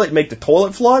toilet and make the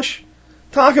toilet flush,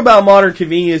 talk about modern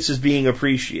conveniences being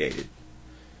appreciated,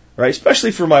 right?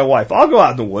 Especially for my wife. I'll go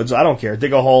out in the woods. I don't care.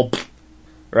 Dig a hole,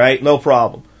 right? No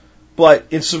problem. But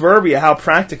in suburbia, how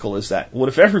practical is that? What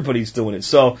if everybody's doing it?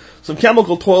 So some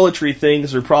chemical toiletry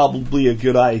things are probably a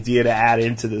good idea to add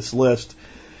into this list.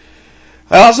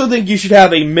 I also think you should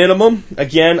have a minimum.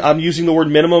 Again, I'm using the word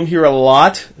minimum here a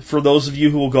lot for those of you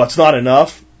who will go, it's not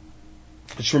enough.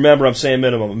 Just remember, I'm saying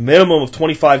minimum. A minimum of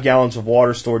 25 gallons of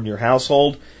water stored in your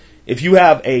household. If you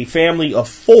have a family of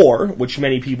 4, which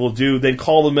many people do, then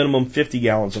call the minimum 50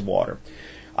 gallons of water.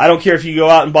 I don't care if you go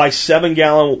out and buy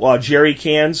 7-gallon jerry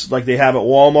cans like they have at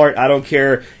Walmart. I don't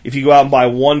care if you go out and buy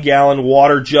 1-gallon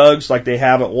water jugs like they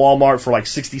have at Walmart for like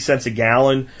 60 cents a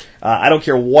gallon. I don't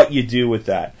care what you do with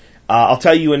that. I'll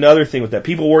tell you another thing with that.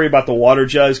 People worry about the water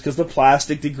jugs because the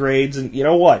plastic degrades, and you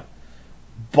know what?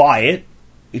 Buy it.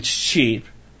 It's cheap.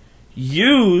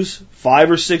 Use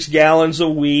 5 or 6 gallons a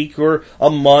week or a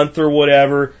month or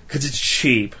whatever because it's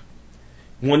cheap.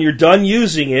 When you're done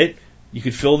using it, you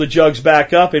could fill the jugs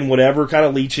back up and whatever kind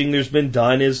of leaching there's been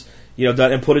done is,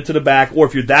 done and put it to the back. Or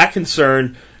if you're that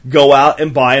concerned, go out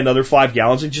and buy another 5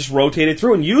 gallons and just rotate it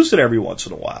through and use it every once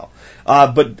in a while.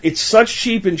 But it's such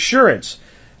cheap insurance.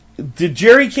 The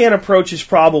jerry can approach is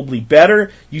probably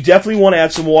better. You definitely want to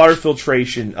add some water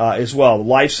filtration as well. The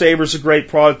Lifesaver's a great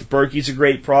product. The Berkey's a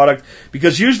great product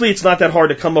because usually it's not that hard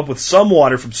to come up with some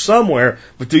water from somewhere,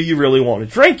 but do you really want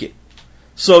to drink it?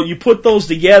 So you put those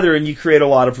together and you create a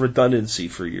lot of redundancy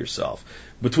for yourself.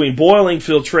 Between boiling,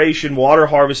 filtration, water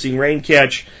harvesting, rain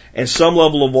catch, and some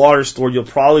level of water stored, you'll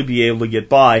probably be able to get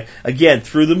by, again,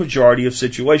 through the majority of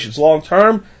situations. Long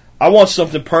term, I want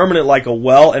something permanent like a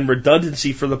well and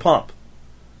redundancy for the pump.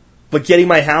 But getting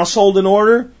my household in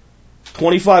order,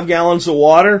 25 gallons of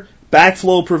water,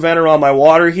 backflow preventer on my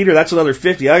water heater, that's another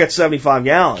 50. I got 75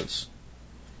 gallons.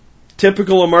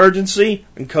 Typical emergency,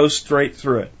 and coast straight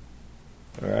through it.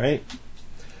 All right.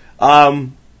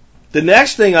 The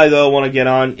next thing I, though, want to get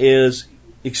on is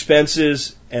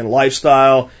expenses and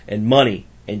lifestyle and money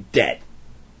and debt.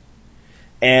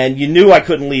 And you knew I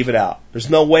couldn't leave it out. There's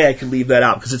no way I could leave that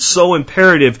out because it's so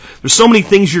imperative. There's so many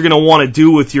things you're going to want to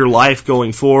do with your life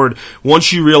going forward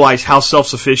once you realize how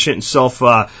self-sufficient and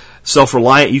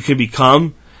self-reliant you can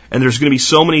become. And there's going to be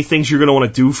so many things you're going to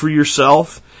want to do for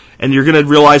yourself. And you're going to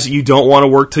realize that you don't want to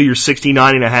work till you're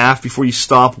 69 and a half before you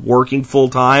stop working full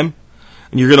time.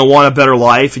 And you're going to want a better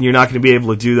life, and you're not going to be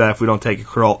able to do that if we don't take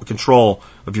control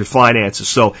of your finances.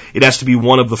 So it has to be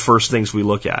one of the first things we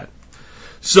look at.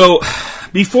 So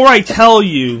before I tell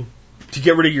you to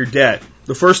get rid of your debt,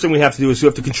 the first thing we have to do is we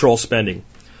have to control spending.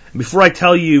 And before I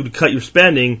tell you to cut your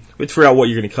spending, we have to figure out what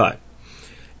you're going to cut.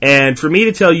 And for me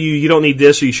to tell you you don't need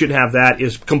this or you shouldn't have that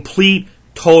is complete,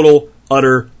 total,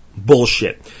 utter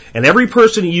bullshit. And every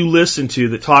person you listen to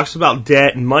that talks about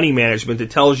debt and money management that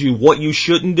tells you what you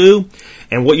shouldn't do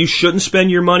and what you shouldn't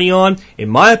spend your money on, in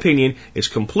my opinion, is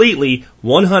completely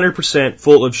 100%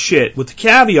 full of shit, with the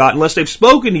caveat, unless they've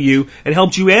spoken to you and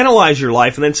helped you analyze your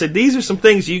life and then said, these are some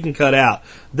things you can cut out.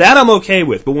 That I'm okay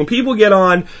with. But when people get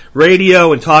on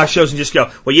radio and talk shows and just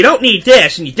go, well, you don't need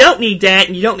this and you don't need that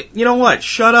and you know what?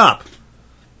 Shut up.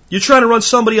 You're trying to run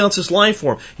somebody else's life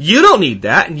for them. You don't need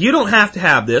that, and you don't have to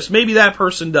have this. Maybe that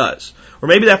person does. Or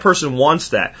maybe that person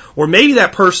wants that. Or maybe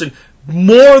that person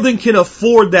more than can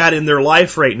afford that in their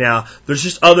life right now. There's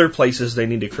just other places they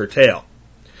need to curtail.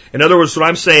 In other words, what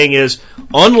I'm saying is,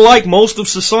 unlike most of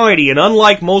society, and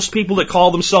unlike most people that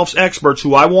call themselves experts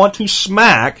who I want to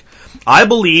smack, I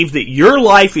believe that your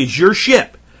life is your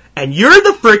ship. And you're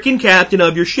the frickin' captain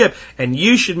of your ship. And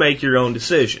you should make your own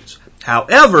decisions.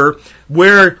 However,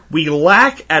 where we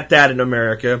lack at that in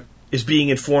America is being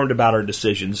informed about our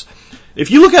decisions.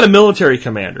 If you look at a military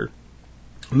commander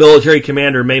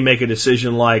may make a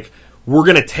decision like, we're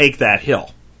going to take that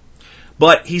hill.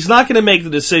 But he's not going to make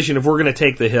the decision if we're going to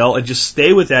take the hill and just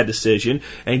stay with that decision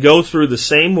and go through the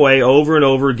same way over and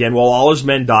over again while all his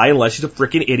men die unless he's a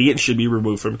freaking idiot and should be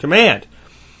removed from command.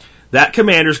 That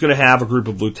commander's going to have a group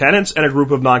of lieutenants and a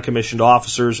group of non-commissioned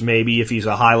officers. Maybe if he's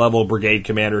a high-level brigade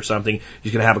commander or something,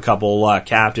 he's going to have a couple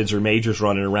captains or majors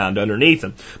running around underneath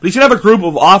him. But he's going to have a group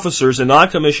of officers and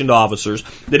non-commissioned officers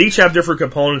that each have different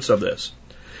components of this.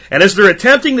 And as they're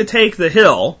attempting to take the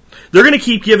hill, they're going to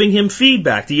keep giving him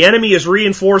feedback. The enemy is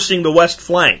reinforcing the west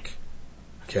flank.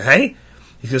 Okay?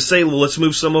 He's going to say, well, let's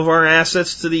move some of our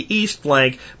assets to the east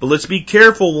flank, but let's be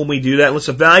careful when we do that. Let's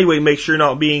evaluate and make sure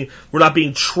we're not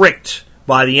being tricked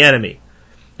by the enemy.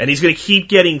 And he's going to keep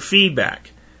getting feedback.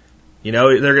 You know,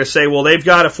 they're going to say, well, they've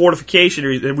got a fortification,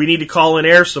 or we need to call in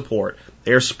air support.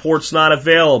 Air support's not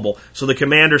available. So the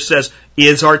commander says,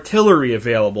 is artillery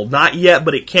available? Not yet,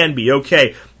 but it can be.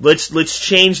 Okay, let's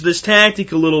change this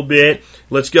tactic a little bit.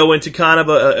 Let's go into kind of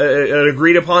an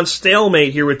agreed upon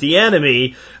stalemate here with the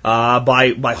enemy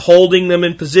by holding them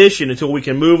in position until we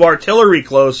can move artillery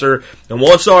closer. And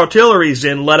once artillery's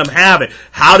in, let them have it.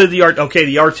 How did the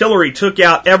artillery took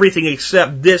out everything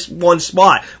except this one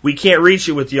spot. We can't reach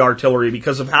it with the artillery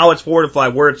because of how it's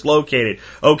fortified, where it's located.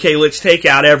 Okay, let's take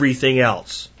out everything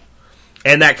else.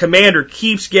 And that commander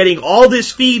keeps getting all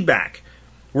this feedback.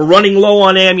 We're running low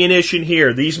on ammunition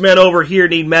here. These men over here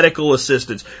need medical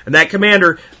assistance. And that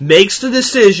commander makes the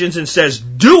decisions and says,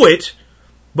 do it,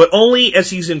 but only as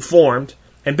he's informed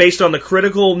and based on the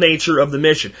critical nature of the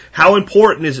mission. How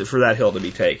important is it for that hill to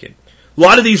be taken? A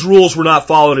lot of these rules were not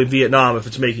followed in Vietnam, if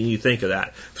it's making you think of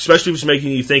that. Especially if it's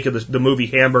making you think of the movie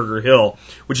Hamburger Hill,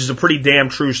 which is a pretty damn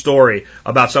true story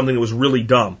about something that was really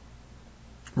dumb.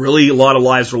 Really, a lot of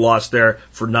lives were lost there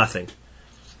for nothing.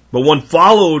 But when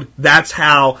followed, that's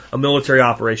how a military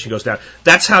operation goes down.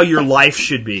 That's how your life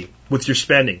should be with your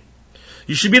spending.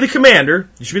 You should be the commander,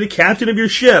 you should be the captain of your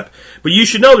ship, but you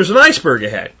should know there's an iceberg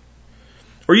ahead.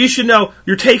 Or you should know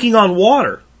you're taking on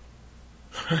water.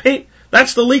 Right?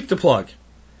 That's the leak to plug.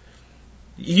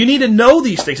 You need to know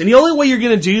these things. And the only way you're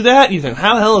going to do that, you think,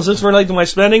 how the hell is this related to my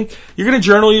spending? You're going to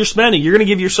journal your spending. You're going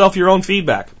to give yourself your own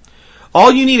feedback.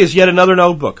 All you need is yet another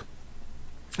notebook.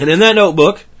 And in that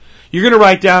notebook, you're going to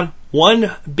write down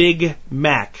one Big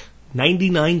Mac,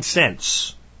 99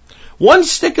 cents. One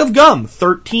stick of gum,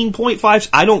 13.5.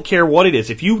 I don't care what it is.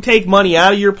 If you take money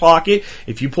out of your pocket,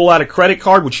 if you pull out a credit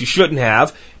card, which you shouldn't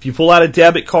have, if you pull out a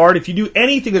debit card, if you do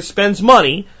anything that spends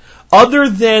money other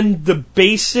than the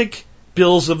basic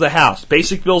bills of the house,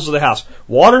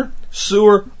 water,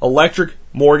 sewer, electric,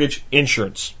 mortgage,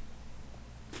 insurance.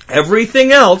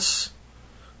 Everything else,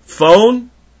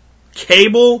 phone,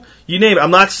 cable, you name it.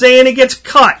 I'm not saying it gets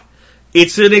cut.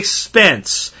 It's an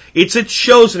expense. It's a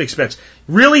chosen expense.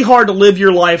 Really hard to live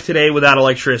your life today without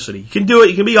electricity. You can do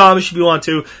it. You can be Amish if you want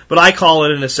to, but I call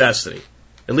it a necessity.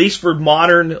 At least for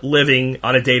modern living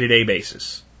on a day-to-day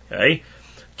basis. Okay?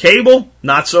 Cable,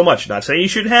 not so much. Not saying you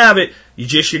should have it. You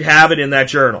just should have it in that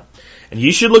journal. And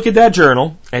you should look at that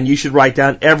journal, and you should write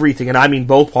down everything. And I mean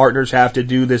both partners have to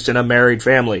do this in a married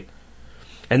family.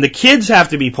 And the kids have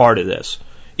to be part of this.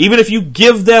 Even if you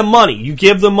give them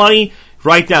money,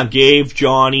 write down, gave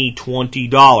Johnny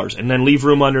 $20, and then leave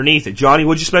room underneath it. Johnny,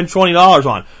 what'd you spend $20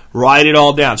 on? Write it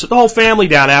all down. Sit the whole family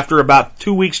down after about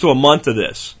 2 weeks to a month of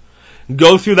this.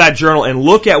 Go through that journal and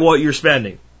look at what you're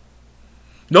spending.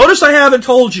 Notice I haven't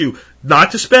told you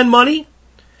not to spend money,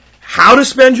 how to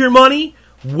spend your money,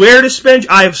 where to spend.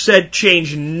 I have said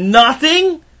change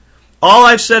nothing. All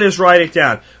I've said is write it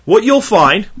down. What you'll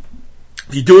find,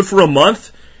 if you do it for a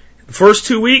month, the first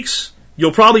 2 weeks,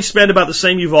 you'll probably spend about the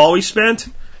same you've always spent.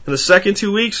 In the second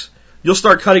 2 weeks, you'll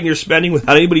start cutting your spending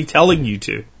without anybody telling you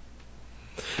to.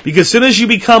 Because as soon as you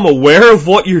become aware of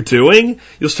what you're doing,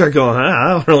 you'll start going, I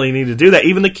don't really need to do that.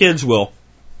 Even the kids will.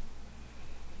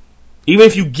 Even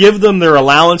if you give them their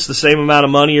allowance, the same amount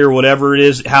of money or whatever it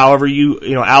is, however you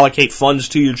allocate funds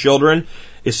to your children,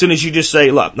 as soon as you just say,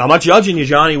 look, I'm not judging you,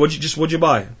 Johnny, what'd you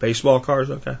buy? Baseball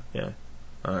cards? Okay, yeah,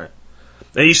 all right.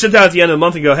 And you sit down at the end of the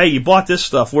month and go, hey, you bought this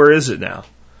stuff, where is it now?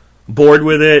 Bored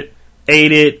with it,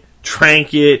 ate it,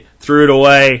 drank it, threw it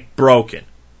away, broken.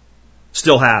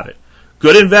 Still have it.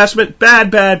 Good investment,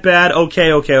 bad,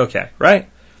 okay, right?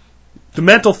 The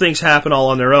mental things happen all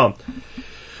on their own.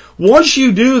 Once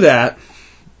you do that,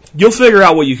 you'll figure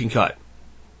out what you can cut.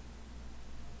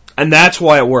 And that's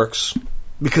why it works.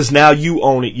 Because now you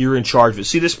own it, you're in charge of it.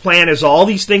 See, this plan is all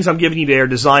these things I'm giving you today are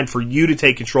designed for you to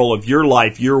take control of your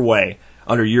life, your way,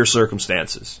 under your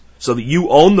circumstances. So that you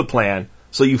own the plan,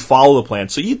 so you follow the plan,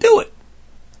 so you do it.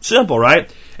 Simple,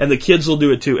 right? And the kids will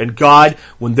do it too. And God,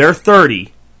 when they're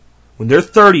 30,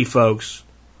 folks,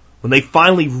 when they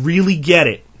finally really get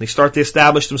it, they start to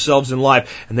establish themselves in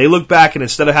life, and they look back and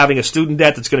instead of having a student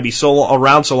debt that's going to be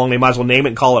around so long, they might as well name it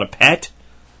and call it a pet.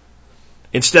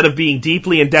 Instead of being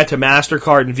deeply in debt to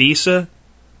MasterCard and Visa,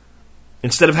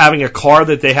 instead of having a car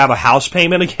that they have a house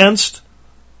payment against,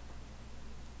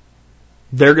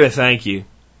 they're going to thank you.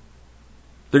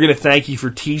 They're going to thank you for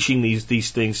teaching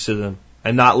these things to them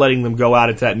and not letting them go out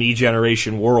into that me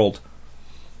generation world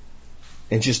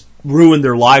and just ruin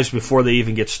their lives before they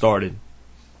even get started.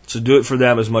 So do it for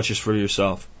them as much as for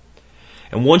yourself.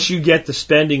 And once you get the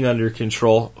spending under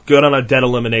control, go on a debt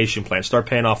elimination plan. Start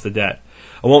paying off the debt.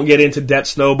 I won't get into debt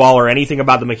snowball or anything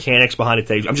about the mechanics behind it.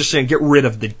 I'm just saying get rid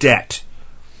of the debt.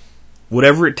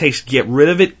 Whatever it takes, get rid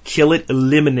of it, kill it,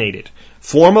 eliminate it.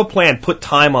 Form a plan, put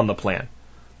time on the plan.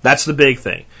 That's the big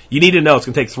thing. You need to know it's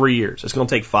going to take 3 years. It's going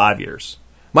to take 5 years.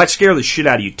 Might scare the shit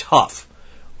out of you tough.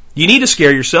 You need to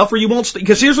scare yourself or you won't,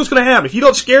 because here's what's going to happen. If you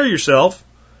don't scare yourself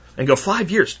and go 5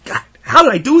 years, God, how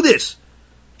did I do this?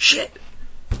 Shit.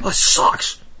 Oh, it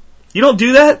sucks. You don't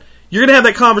do that, you're going to have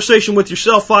that conversation with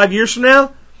yourself 5 years from now,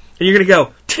 and you're going to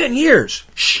go, 10 years.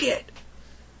 Shit.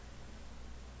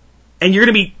 And you're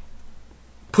going to be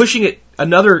pushing it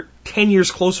another 10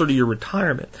 years closer to your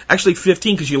retirement. Actually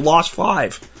 15 because you lost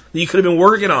 5. You could have been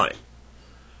working on it.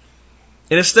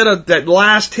 And instead of that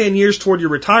last 10 years toward your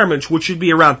retirement, which should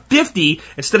be around 50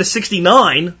 instead of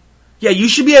 69, yeah, you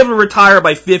should be able to retire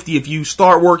by 50 if you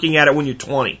start working at it when you're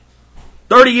 20.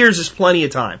 30 years is plenty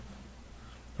of time.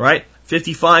 Right?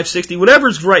 55, 60,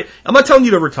 whatever's right. I'm not telling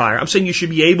you to retire. I'm saying you should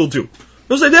be able to.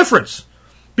 There's a difference.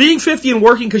 Being 50 and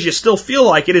working because you still feel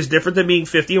like it is different than being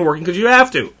 50 and working because you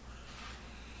have to.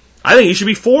 I think you should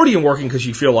be 40 and working because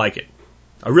you feel like it.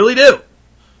 I really do.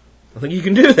 I think you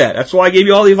can do that. That's why I gave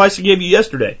you all the advice I gave you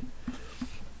yesterday.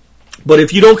 But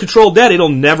if you don't control debt, it'll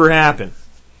never happen.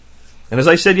 And as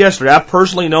I said yesterday, I've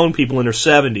personally known people in their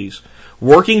 70s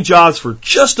working jobs for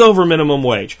just over minimum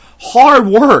wage. Hard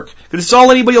work, because it's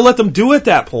all anybody will let them do at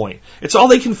that point. It's all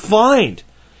they can find.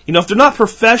 You know, if they're not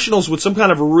professionals with some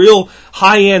kind of a real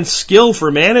high-end skill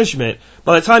for management,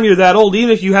 by the time you're that old,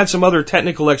 even if you had some other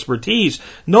technical expertise,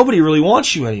 nobody really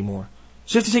wants you anymore.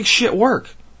 So you have to take shit work.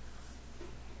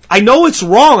 I know it's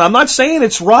wrong. I'm not saying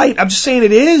it's right. I'm just saying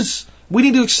it is. We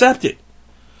need to accept it.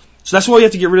 So that's why you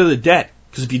have to get rid of the debt.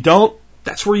 Because if you don't,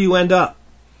 That's where you end up.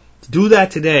 Do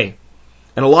that today.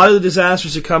 And a lot of the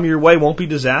disasters that come your way won't be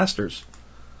disasters.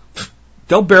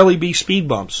 They'll barely be speed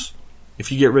bumps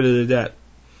if you get rid of the debt.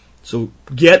 So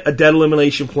get a debt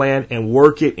elimination plan and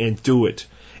work it and do it.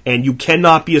 And you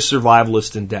cannot be a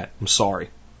survivalist in debt. I'm sorry.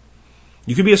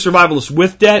 You can be a survivalist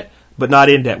with debt, but not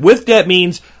in debt. With debt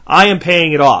means I am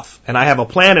paying it off, and I have a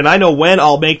plan, and I know when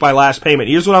I'll make my last payment.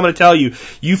 Here's what I'm going to tell you.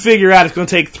 You figure out it's going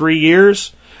to take 3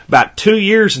 years. About 2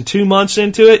 years and 2 months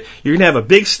into it, you're going to have a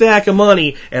big stack of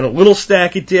money and a little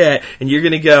stack of debt, and you're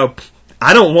going to go,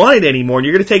 I don't want it anymore. And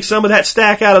you're going to take some of that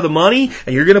stack out of the money,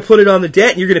 and you're going to put it on the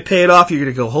debt, and you're going to pay it off. You're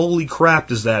going to go, holy crap,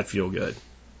 does that feel good?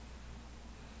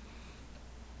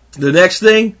 The next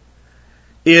thing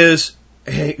is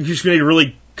you're just going to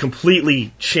really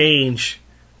completely change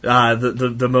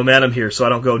the momentum here so I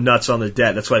don't go nuts on the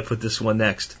debt. That's why I put this one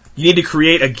next. You need to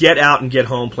create a get out and get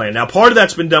home plan. Now, part of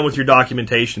that's been done with your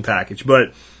documentation package,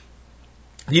 but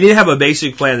you need to have a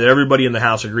basic plan that everybody in the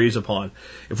house agrees upon.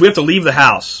 If we have to leave the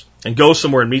house and go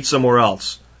somewhere and meet somewhere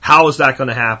else, how is that going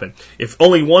to happen? If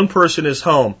only one person is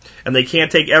home and they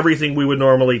can't take everything we would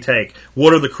normally take,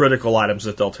 what are the critical items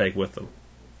that they'll take with them?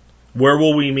 Where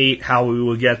will we meet? How we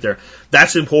will get there?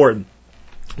 That's important.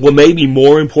 What may be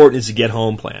more important is a get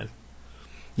home plan.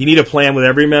 You need a plan with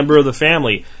every member of the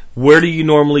family. Where do you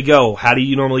normally go? How do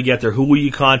you normally get there? Who will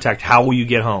you contact? How will you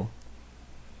get home?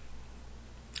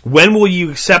 When will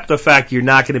you accept the fact you're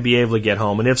not going to be able to get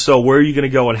home? And if so, where are you going to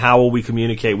go and how will we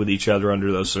communicate with each other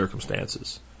under those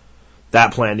circumstances?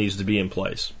 That plan needs to be in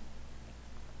place.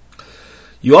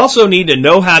 You also need to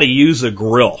know how to use a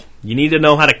grill. You need to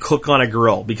know how to cook on a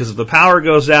grill, because if the power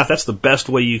goes out, that's the best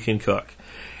way you can cook.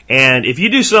 And if you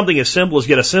do something as simple as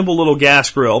get a simple little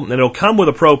gas grill, and it'll come with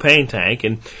a propane tank,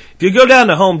 and if you go down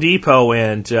to Home Depot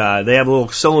and they have a little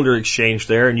cylinder exchange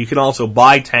there, and you can also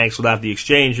buy tanks without the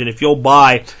exchange, and if you'll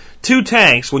buy 2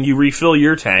 tanks when you refill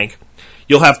your tank,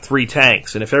 you'll have 3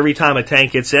 tanks. And if every time a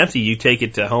tank gets empty, you take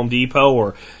it to Home Depot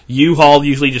or U-Haul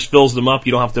usually just fills them up.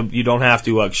 You don't have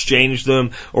to exchange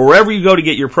them, or wherever you go to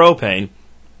get your propane.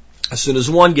 As soon as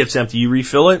one gets empty, you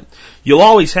refill it. You'll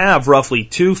always have roughly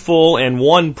 2 full and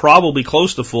 1 probably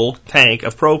close to full tank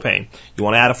of propane. You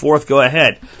want to add a 4th, go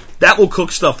ahead. That will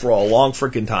cook stuff for a long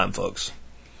freaking time, folks.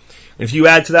 If you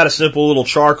add to that a simple little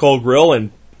charcoal grill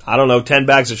and, 10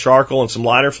 bags of charcoal and some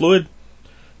liner fluid,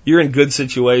 you're in good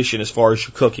situation as far as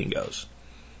your cooking goes.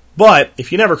 But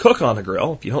if you never cook on the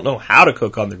grill, if you don't know how to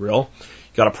cook on the grill,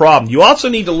 you got a problem. You also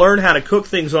need to learn how to cook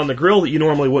things on the grill that you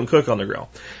normally wouldn't cook on the grill.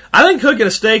 I think cooking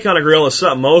a steak on a grill is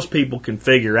something most people can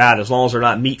figure out as long as they're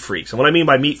not meat freaks. And what I mean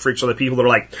by meat freaks are the people that are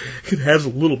like, it has a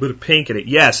little bit of pink in it.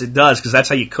 Yes, it does, because that's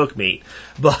how you cook meat.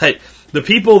 But the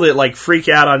people that like freak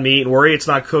out on meat and worry it's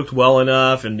not cooked well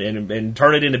enough and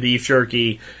turn it into beef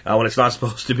jerky when it's not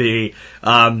supposed to be,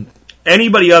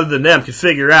 anybody other than them can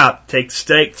figure out, take the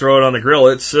steak, throw it on the grill,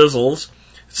 it sizzles.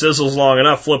 Sizzles long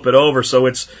enough, flip it over so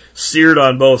it's seared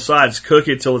on both sides. Cook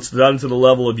it till it's done to the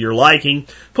level of your liking.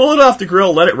 Pull it off the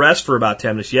grill, let it rest for about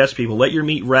 10 minutes. Yes, people, let your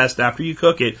meat rest after you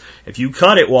cook it. If you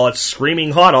cut it while it's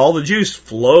screaming hot, all the juice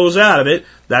flows out of it.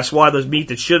 That's why the meat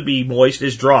that should be moist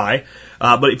is dry.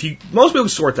 But most people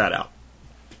sort that out.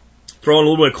 Throw in a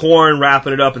little bit of corn,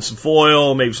 wrapping it up in some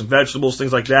foil, maybe some vegetables,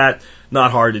 things like that.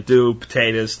 Not hard to do.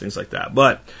 Potatoes, things like that.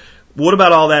 But what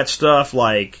about all that stuff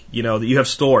that you have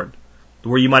stored,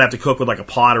 where you might have to cook with like a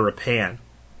pot or a pan?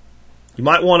 You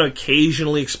might want to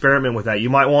occasionally experiment with that. You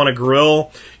might want to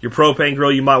grill, your propane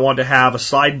grill, you might want to have a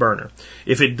side burner.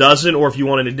 If it doesn't, or if you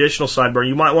want an additional side burner,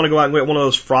 you might want to go out and get one of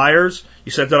those fryers.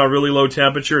 You set that on really low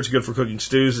temperature. It's good for cooking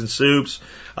stews and soups.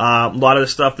 A lot of the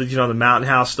stuff that, the Mountain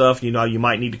House stuff, you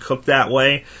might need to cook that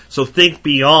way. So think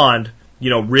beyond,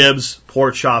 ribs,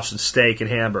 pork chops, and steak and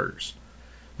hamburgers.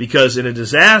 Because in a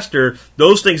disaster,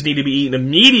 those things need to be eaten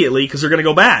immediately because they're going to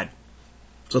go bad.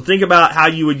 So think about how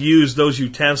you would use those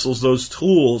utensils, those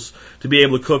tools, to be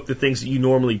able to cook the things that you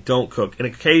normally don't cook, and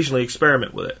occasionally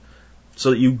experiment with it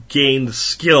so that you gain the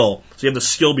skill, so you have the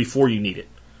skill before you need it.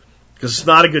 Because it's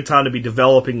not a good time to be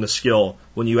developing the skill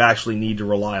when you actually need to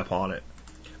rely upon it.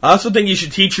 I also think you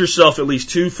should teach yourself at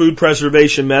least 2 food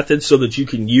preservation methods so that you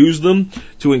can use them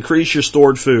to increase your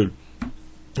stored food.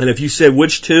 And if you said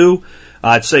which 2,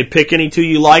 I'd say pick any 2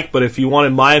 you like, but if you wanted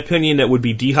my opinion, that would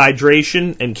be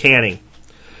dehydration and canning.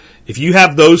 If you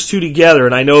have those 2 together,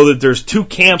 and I know that there's 2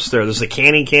 camps there, there's a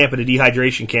canning camp and a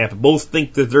dehydration camp, and both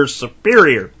think that they're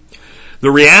superior.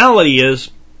 The reality is,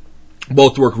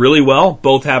 both work really well,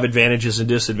 both have advantages and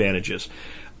disadvantages.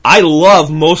 I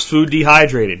love most food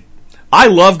dehydrated. I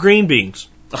love green beans.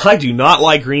 I do not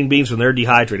like green beans when they're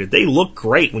dehydrated. They look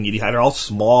great when you dehydrate. They're all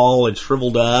small and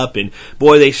shriveled up, and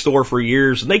boy, they store for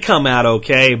years, and they come out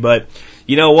okay, but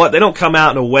you know what? They don't come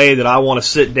out in a way that I want to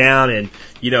sit down and,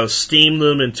 steam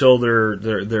them until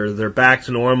they're back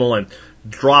to normal and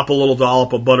drop a little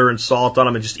dollop of butter and salt on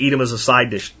them and just eat them as a side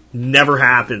dish. Never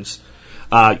happens.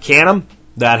 Can them?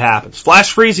 That happens.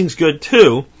 Flash freezing's good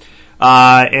too.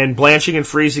 And blanching and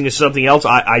freezing is something else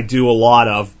I do a lot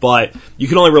of, but you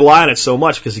can only rely on it so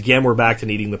much because, again, we're back to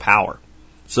needing the power.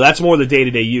 So that's more the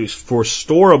day-to-day use. For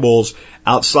storables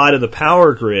outside of the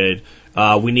power grid,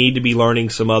 we need to be learning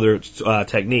some other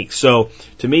techniques. So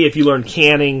to me, if you learn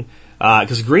canning,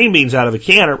 because green beans out of a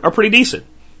can are pretty decent.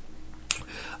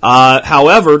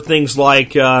 However, things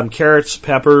like carrots,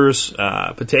 peppers,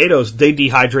 potatoes, they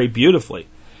dehydrate beautifully.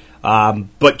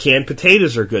 But canned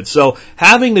potatoes are good. So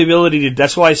having the ability to,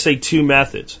 that's why I say 2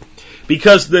 methods.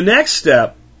 Because the next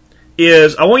step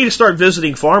is I want you to start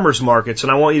visiting farmers markets,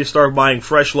 and I want you to start buying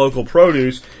fresh local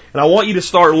produce, and I want you to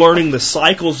start learning the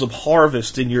cycles of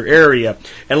harvest in your area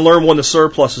and learn when the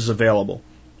surplus is available.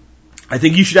 I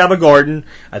think you should have a garden.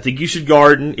 I think you should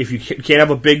garden. If you can't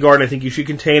have a big garden, I think you should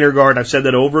container garden. I've said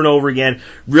that over and over again.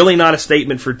 Really not a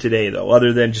statement for today, though,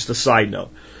 other than just a side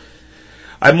note.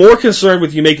 I'm more concerned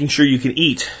with you making sure you can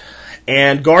eat.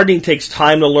 And gardening takes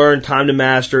time to learn, time to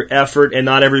master, effort, and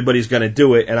not everybody's going to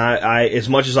do it. And I, as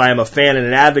much as I am a fan and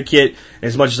an advocate,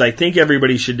 as much as I think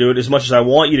everybody should do it, as much as I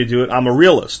want you to do it, I'm a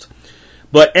realist.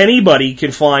 But anybody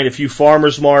can find a few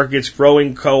farmers markets,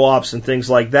 growing co-ops, and things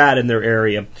like that in their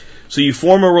area. So you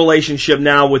form a relationship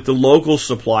now with the local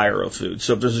supplier of food.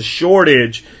 So if there's a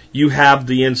shortage, you have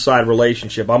the inside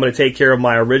relationship. I'm going to take care of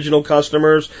my original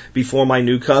customers before my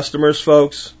new customers,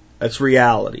 folks. That's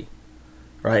reality.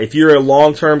 Right? If you're a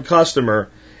long-term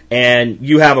customer and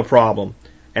you have a problem,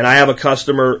 and I have a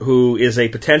customer who is a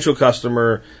potential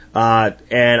customer,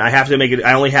 and I have to make it,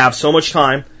 I only have so much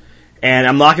time, and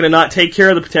I'm not going to not take care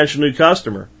of the potential new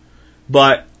customer.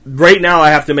 But right now I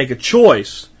have to make a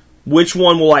choice. Which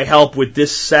one will I help with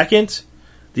this second?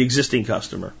 The existing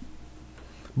customer.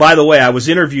 By the way, I was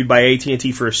interviewed by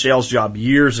AT&T for a sales job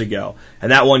years ago,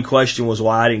 and that one question was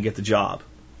why I didn't get the job.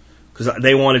 Because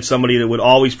they wanted somebody that would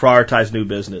always prioritize new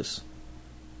business.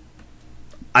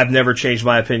 I've never changed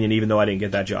my opinion even though I didn't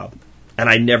get that job. And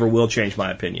I never will change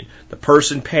my opinion. The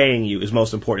person paying you is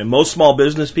most important. And most small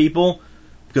business people,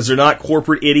 because they're not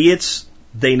corporate idiots,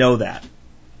 they know that.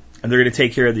 And they're going to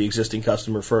take care of the existing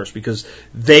customer first because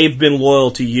they've been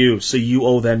loyal to you, so you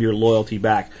owe them your loyalty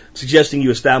back. I'm suggesting you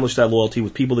establish that loyalty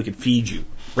with people that can feed you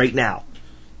right now.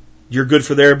 You're good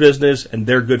for their business, and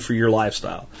they're good for your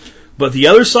lifestyle. But the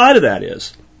other side of that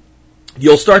is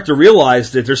you'll start to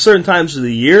realize that there's certain times of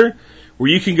the year where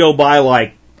you can go buy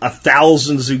like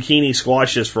 1,000 zucchini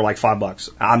squashes for like $5.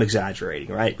 I'm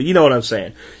exaggerating, right? But you know what I'm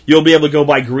saying. You'll be able to go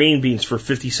buy green beans for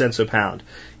 50 cents a pound.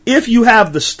 If you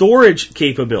have the storage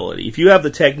capability, if you have the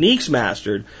techniques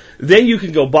mastered, then you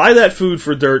can go buy that food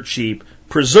for dirt cheap,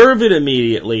 preserve it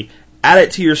immediately, add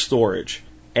it to your storage,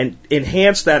 and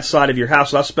enhance that side of your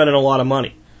house without spending a lot of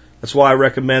money. That's why I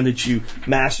recommend that you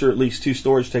master at least 2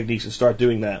 storage techniques and start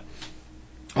doing that.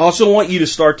 I also want you to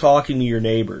start talking to your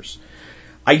neighbors.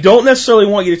 I don't necessarily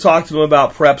want you to talk to them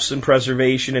about preps and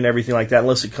preservation and everything like that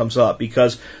unless it comes up,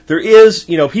 because there is,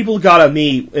 people got on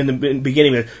me in the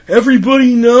beginning that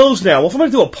everybody knows now. Well, if I'm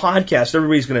going to do a podcast,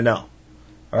 everybody's going to know.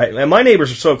 All right? And my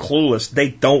neighbors are so clueless, they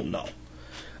don't know.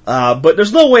 But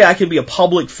there's no way I can be a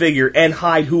public figure and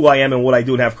hide who I am and what I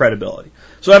do and have credibility.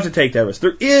 So I have to take that risk.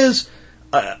 There is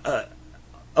a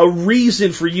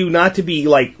reason for you not to be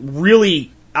like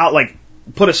really out, like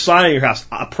put a sign on your house,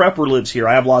 a prepper lives here,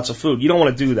 I have lots of food. You don't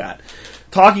want to do that.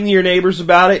 Talking to your neighbors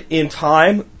about it in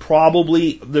time,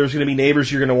 probably there's going to be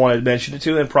neighbors you're going to want to mention it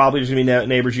to, and probably there's going to be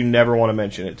neighbors you never want to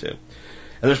mention it to. And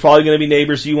there's probably going to be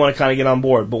neighbors you want to kind of get on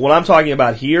board. But what I'm talking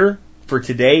about here, for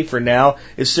today, for now,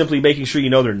 is simply making sure you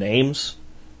know their names,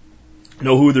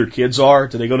 know who their kids are.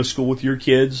 Do they go to school with your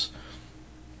kids?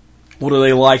 What do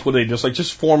they like? What do they dislike?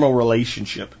 Just form a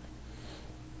relationship.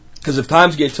 Because if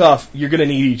times get tough, you're going to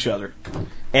need each other.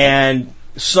 And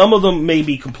some of them may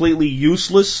be completely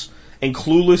useless and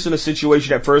clueless in a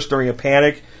situation at first during a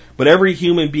panic, but every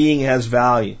human being has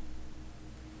value.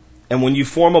 And when you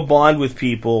form a bond with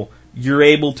people, you're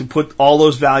able to put all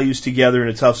those values together in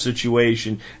a tough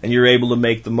situation, and you're able to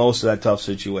make the most of that tough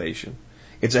situation.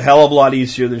 It's a hell of a lot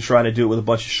easier than trying to do it with a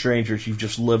bunch of strangers you've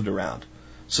just lived around.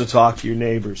 So talk to your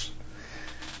neighbors.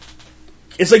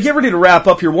 As I get ready to wrap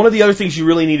up here, one of the other things you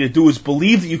really need to do is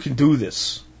believe that you can do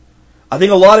this. I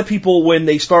think a lot of people, when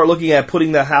they start looking at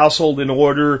putting the household in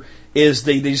order, is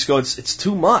they just go, it's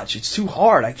too much, it's too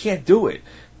hard, I can't do it.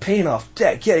 Paying off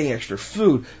debt, getting extra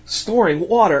food, storing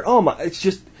water,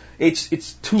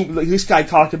 it's too, like this guy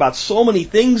talked about so many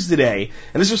things today,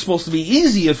 and this is supposed to be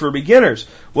easy for beginners.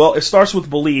 Well, it starts with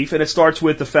belief, and it starts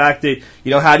with the fact that,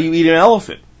 how do you eat an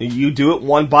elephant? You do it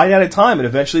one bite at a time, and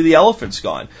eventually the elephant's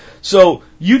gone. So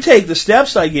you take the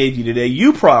steps I gave you today,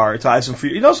 you prioritize them for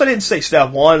you. Notice I didn't say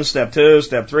step 1, step 2,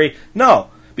 step 3.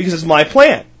 No, because it's my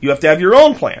plan. You have to have your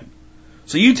own plan.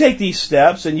 So you take these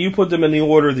steps and you put them in the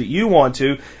order that you want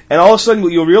to, and all of a sudden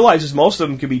what you'll realize is most of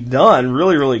them can be done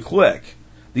really, really quick.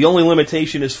 The only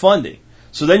limitation is funding.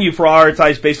 So then you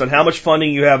prioritize based on how much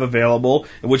funding you have available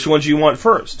and which ones you want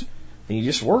first. And you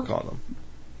just work on them.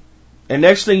 And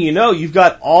next thing you know, you've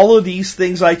got all of these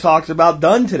things I talked about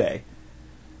done today.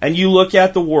 And you look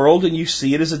at the world and you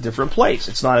see it as a different place.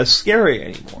 It's not as scary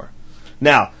anymore.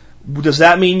 Now, does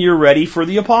that mean you're ready for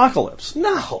the apocalypse?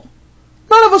 No.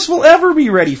 None of us will ever be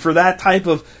ready for that type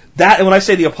of, that. And when I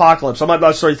say the apocalypse, I'm not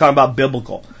necessarily talking about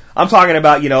biblical. I'm talking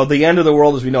about, the end of the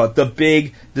world as we know it, the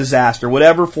big disaster,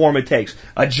 whatever form it takes,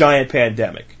 a giant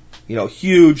pandemic,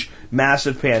 huge,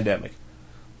 massive pandemic,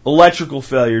 electrical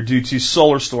failure due to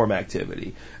solar storm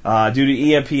activity, due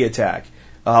to EMP attack,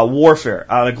 warfare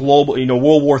on a global,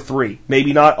 World War III,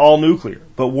 maybe not all nuclear,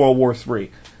 but World War III,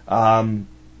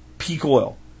 peak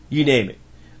oil, you name it.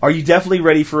 Are you definitely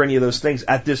ready for any of those things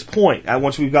at this point,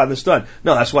 once we've gotten this done?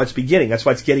 No, that's why it's beginning. That's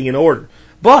why it's getting in order.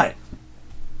 But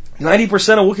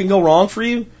 90% of what can go wrong for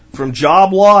you, from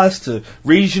job loss to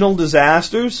regional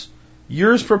disasters,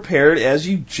 you're as prepared as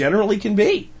you generally can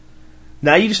be.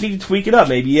 Now you just need to tweak it up.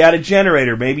 Maybe you add a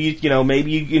generator. Maybe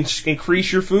you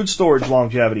increase your food storage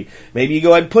longevity. Maybe you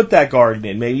go ahead and put that garden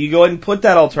in. Maybe you go ahead and put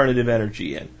that alternative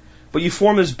energy in. But you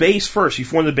form this base first. You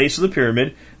form the base of the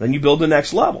pyramid, then you build the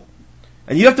next level.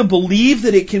 And you have to believe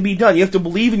that it can be done. You have to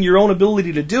believe in your own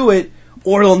ability to do it,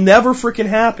 or it'll never frickin'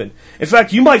 happen. In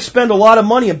fact, you might spend a lot of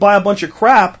money and buy a bunch of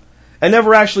crap and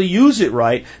never actually use it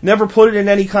right, never put it in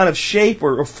any kind of shape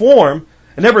or form,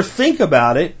 and never think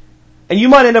about it, and you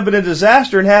might end up in a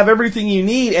disaster and have everything you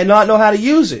need and not know how to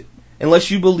use it,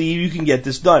 unless you believe you can get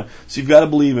this done. So you've got to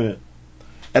believe in it.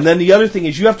 And then the other thing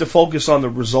is you have to focus on the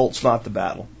results, not the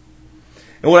battle.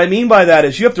 And what I mean by that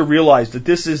is you have to realize that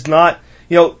this is not,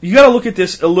 you got to look at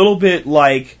this a little bit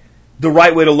like the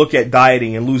right way to look at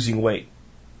dieting and losing weight.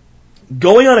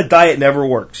 Going on a diet never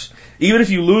works. Even if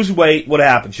you lose weight, what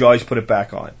happens? You always put it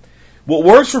back on. What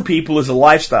works for people is a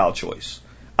lifestyle choice.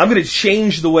 I'm going to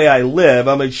change the way I live.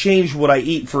 I'm going to change what I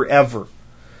eat forever.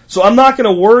 So I'm not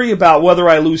going to worry about whether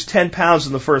I lose 10 pounds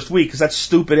in the first week, because that's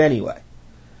stupid anyway.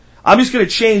 I'm just going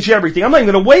to change everything. I'm not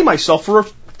even going to weigh myself for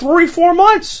 3-4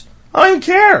 months. I don't even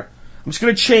care. I'm just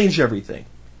going to change everything.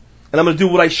 And I'm going to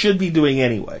do what I should be doing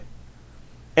anyway.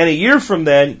 And a year from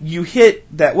then, you hit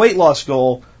that weight loss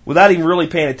goal without even really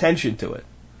paying attention to it.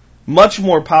 Much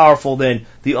more powerful than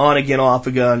the on-again,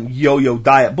 off-again, yo-yo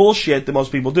diet bullshit that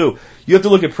most people do. You have to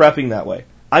look at prepping that way.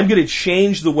 I'm going to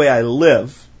change the way I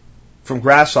live from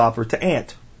grasshopper to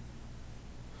ant.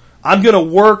 I'm going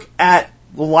to work at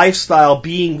the lifestyle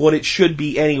being what it should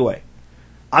be anyway.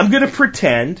 I'm going to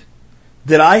pretend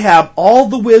that I have all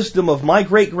the wisdom of my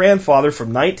great-grandfather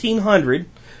from 1900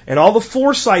 and all the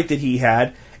foresight that he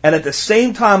had, and at the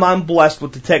same time I'm blessed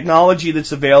with the technology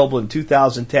that's available in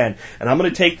 2010. And I'm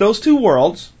going to take those two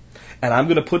worlds, and I'm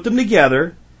going to put them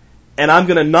together, and I'm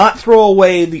going to not throw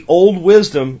away the old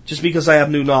wisdom just because I have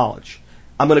new knowledge.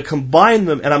 I'm going to combine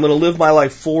them, and I'm going to live my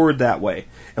life forward that way.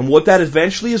 And what that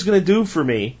eventually is going to do for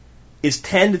me is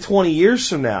 10 to 20 years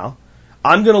from now,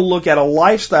 I'm going to look at a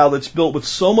lifestyle that's built with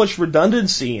so much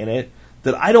redundancy in it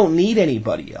that I don't need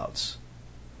anybody else.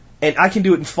 And I can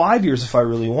do it in 5 years if I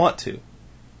really want to.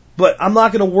 But I'm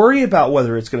not going to worry about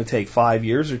whether it's going to take 5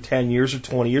 years or 10 years or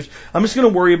 20 years. I'm just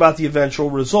going to worry about the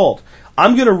eventual result.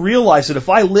 I'm going to realize that if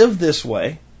I live this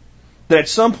way, that at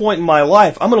some point in my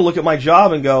life, I'm going to look at my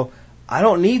job and go, I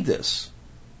don't need this.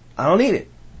 I don't need it.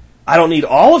 I don't need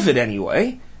all of it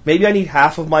anyway. Maybe I need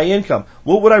half of my income.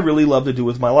 What would I really love to do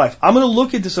with my life? I'm going to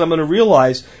look at this and I'm going to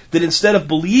realize that instead of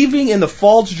believing in the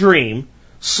false dream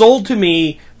sold to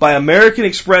me by American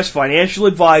Express financial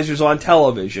advisors on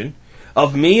television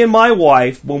of me and my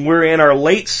wife when we're in our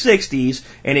late 60s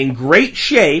and in great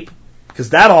shape, because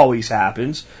that always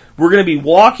happens, we're going to be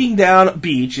walking down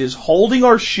beaches, holding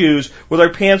our shoes with our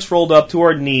pants rolled up to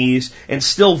our knees and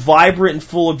still vibrant and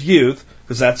full of youth,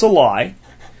 because that's a lie.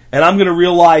 And I'm going to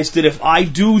realize that if I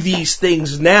do these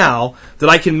things now, that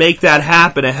I can make that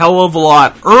happen a hell of a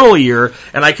lot earlier,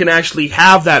 and I can actually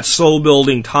have that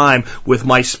soul-building time with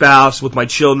my spouse, with my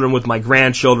children, with my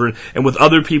grandchildren, and with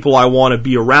other people I want to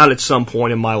be around at some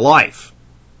point in my life.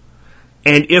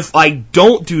 And if I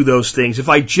don't do those things, if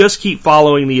I just keep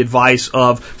following the advice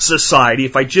of society,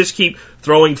 if I just keep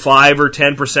throwing 5 or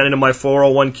 10% into my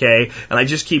 401k, and I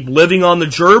just keep living on the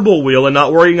gerbil wheel and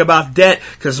not worrying about debt,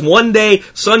 because one day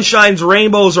sunshine's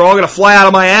rainbows are all going to fly out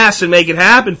of my ass and make it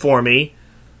happen for me,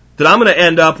 then I'm going to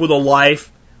end up with a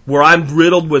life where I'm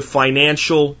riddled with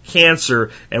financial cancer,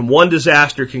 and one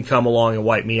disaster can come along and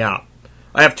wipe me out.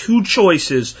 I have two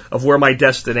choices of where my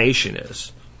destination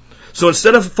is. So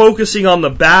instead of focusing on the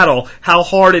battle, how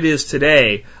hard it is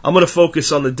today, I'm going to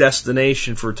focus on the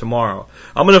destination for tomorrow.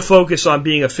 I'm going to focus on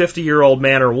being a 50-year-old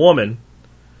man or woman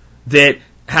that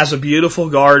has a beautiful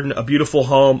garden, a beautiful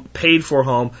home, paid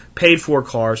for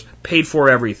cars, paid for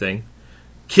everything.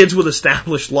 Kids with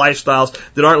established lifestyles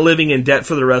that aren't living in debt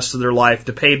for the rest of their life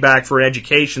to pay back for an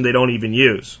education they don't even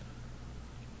use.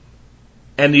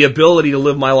 And the ability to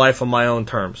live my life on my own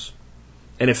terms.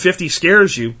 And if 50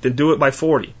 scares you, then do it by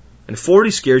 40. And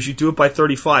 40 scares you, do it by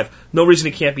 35. No reason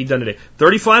it can't be done today.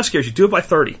 35 scares you, do it by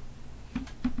 30.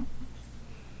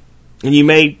 And you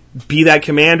may be that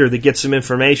commander that gets some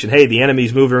information. Hey, the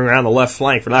enemy's moving around the left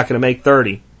flank. We're not going to make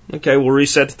 30. Okay, we'll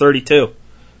reset to 32.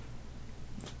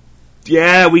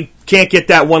 Yeah, we can't get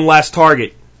that one last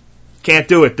target. Can't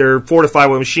do it. They're fortified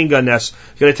with machine gun nests.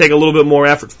 It's going to take a little bit more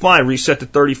effort. Fine, reset to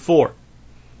 34.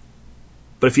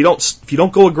 But if you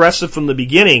don't go aggressive from the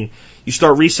beginning, you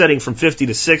start resetting from 50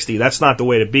 to 60. That's not the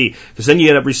way to be, because then you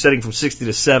end up resetting from 60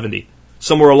 to 70.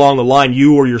 Somewhere along the line,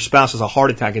 you or your spouse has a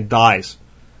heart attack and dies.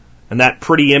 And that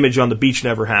pretty image on the beach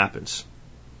never happens.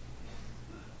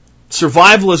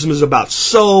 Survivalism is about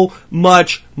so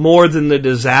much more than the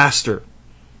disaster.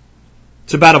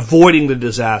 It's about avoiding the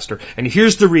disaster. And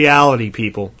here's the reality,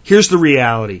 people. Here's the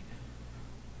reality.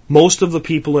 Most of the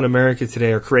people in America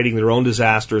today are creating their own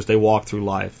disaster as they walk through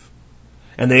life.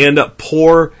 And they end up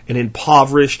poor and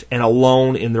impoverished and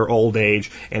alone in their old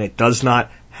age. And it does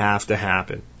not have to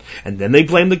happen. And then they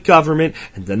blame the government,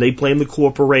 and then they blame the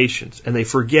corporations. And they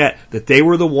forget that they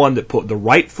were the one that put the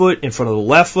right foot in front of the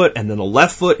left foot, and then the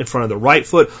left foot in front of the right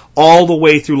foot, all the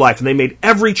way through life. And they made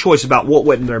every choice about what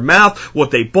went in their mouth,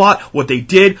 what they bought, what they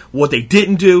did, what they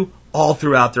didn't do, all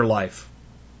throughout their life.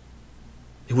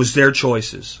 It was their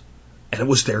choices, and it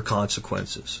was their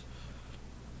consequences.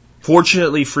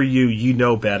 Fortunately for you, you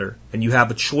know better, and you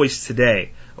have a choice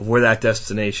today of where that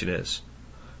destination is.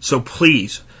 So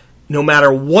please, no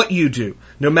matter what you do,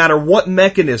 no matter what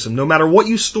mechanism, no matter what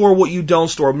you store, what you don't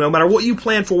store, no matter what you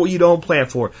plan for, what you don't plan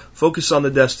for, focus on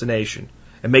the destination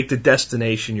and make the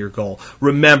destination your goal.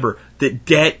 Remember that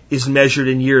debt is measured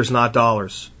in years, not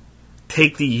dollars.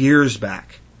 Take the years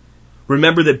back.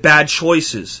 Remember that bad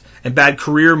choices and bad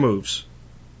career moves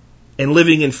and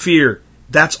living in fear,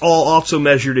 that's all also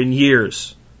measured in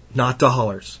years, not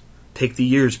dollars. Take the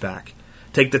years back.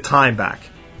 Take the time back.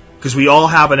 Because we all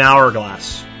have an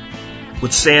hourglass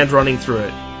with sand running through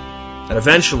it. And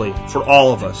eventually, for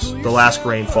all of us, the last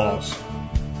grain falls.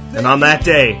 And on that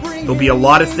day, there'll be a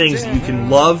lot of things that you can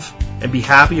love and be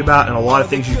happy about, and a lot of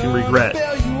things you can regret.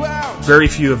 Very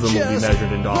few of them will be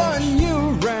measured in dollars.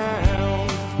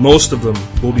 Most of them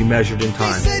will be measured in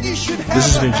time. This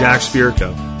has been Jack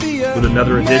Spirko with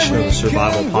another edition of the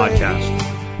Survival Podcast,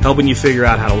 helping you figure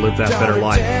out how to live that better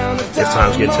life if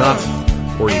times get tough,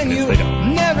 or even if they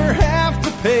don't. Never have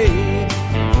to pay.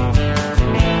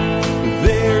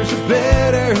 There's a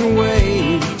better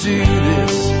way to do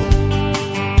this.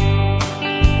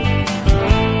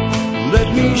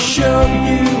 Let me show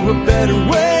you a better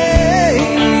way.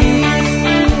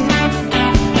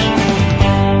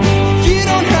 You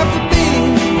don't have to be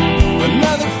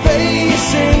another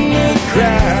face in the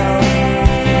crowd.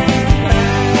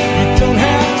 You don't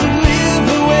have to live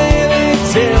the way they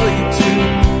tell you to.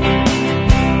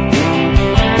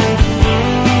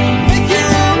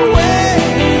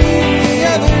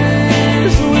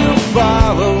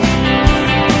 Follow.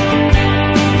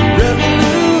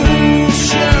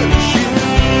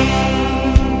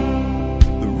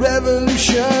 The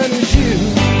revolution is you.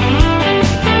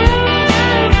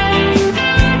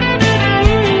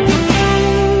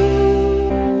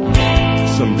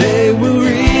 Someday we'll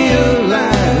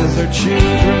realize our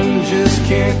children just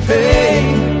can't pay.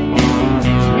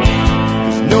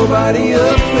 'Cause nobody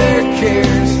up there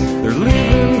cares. They're living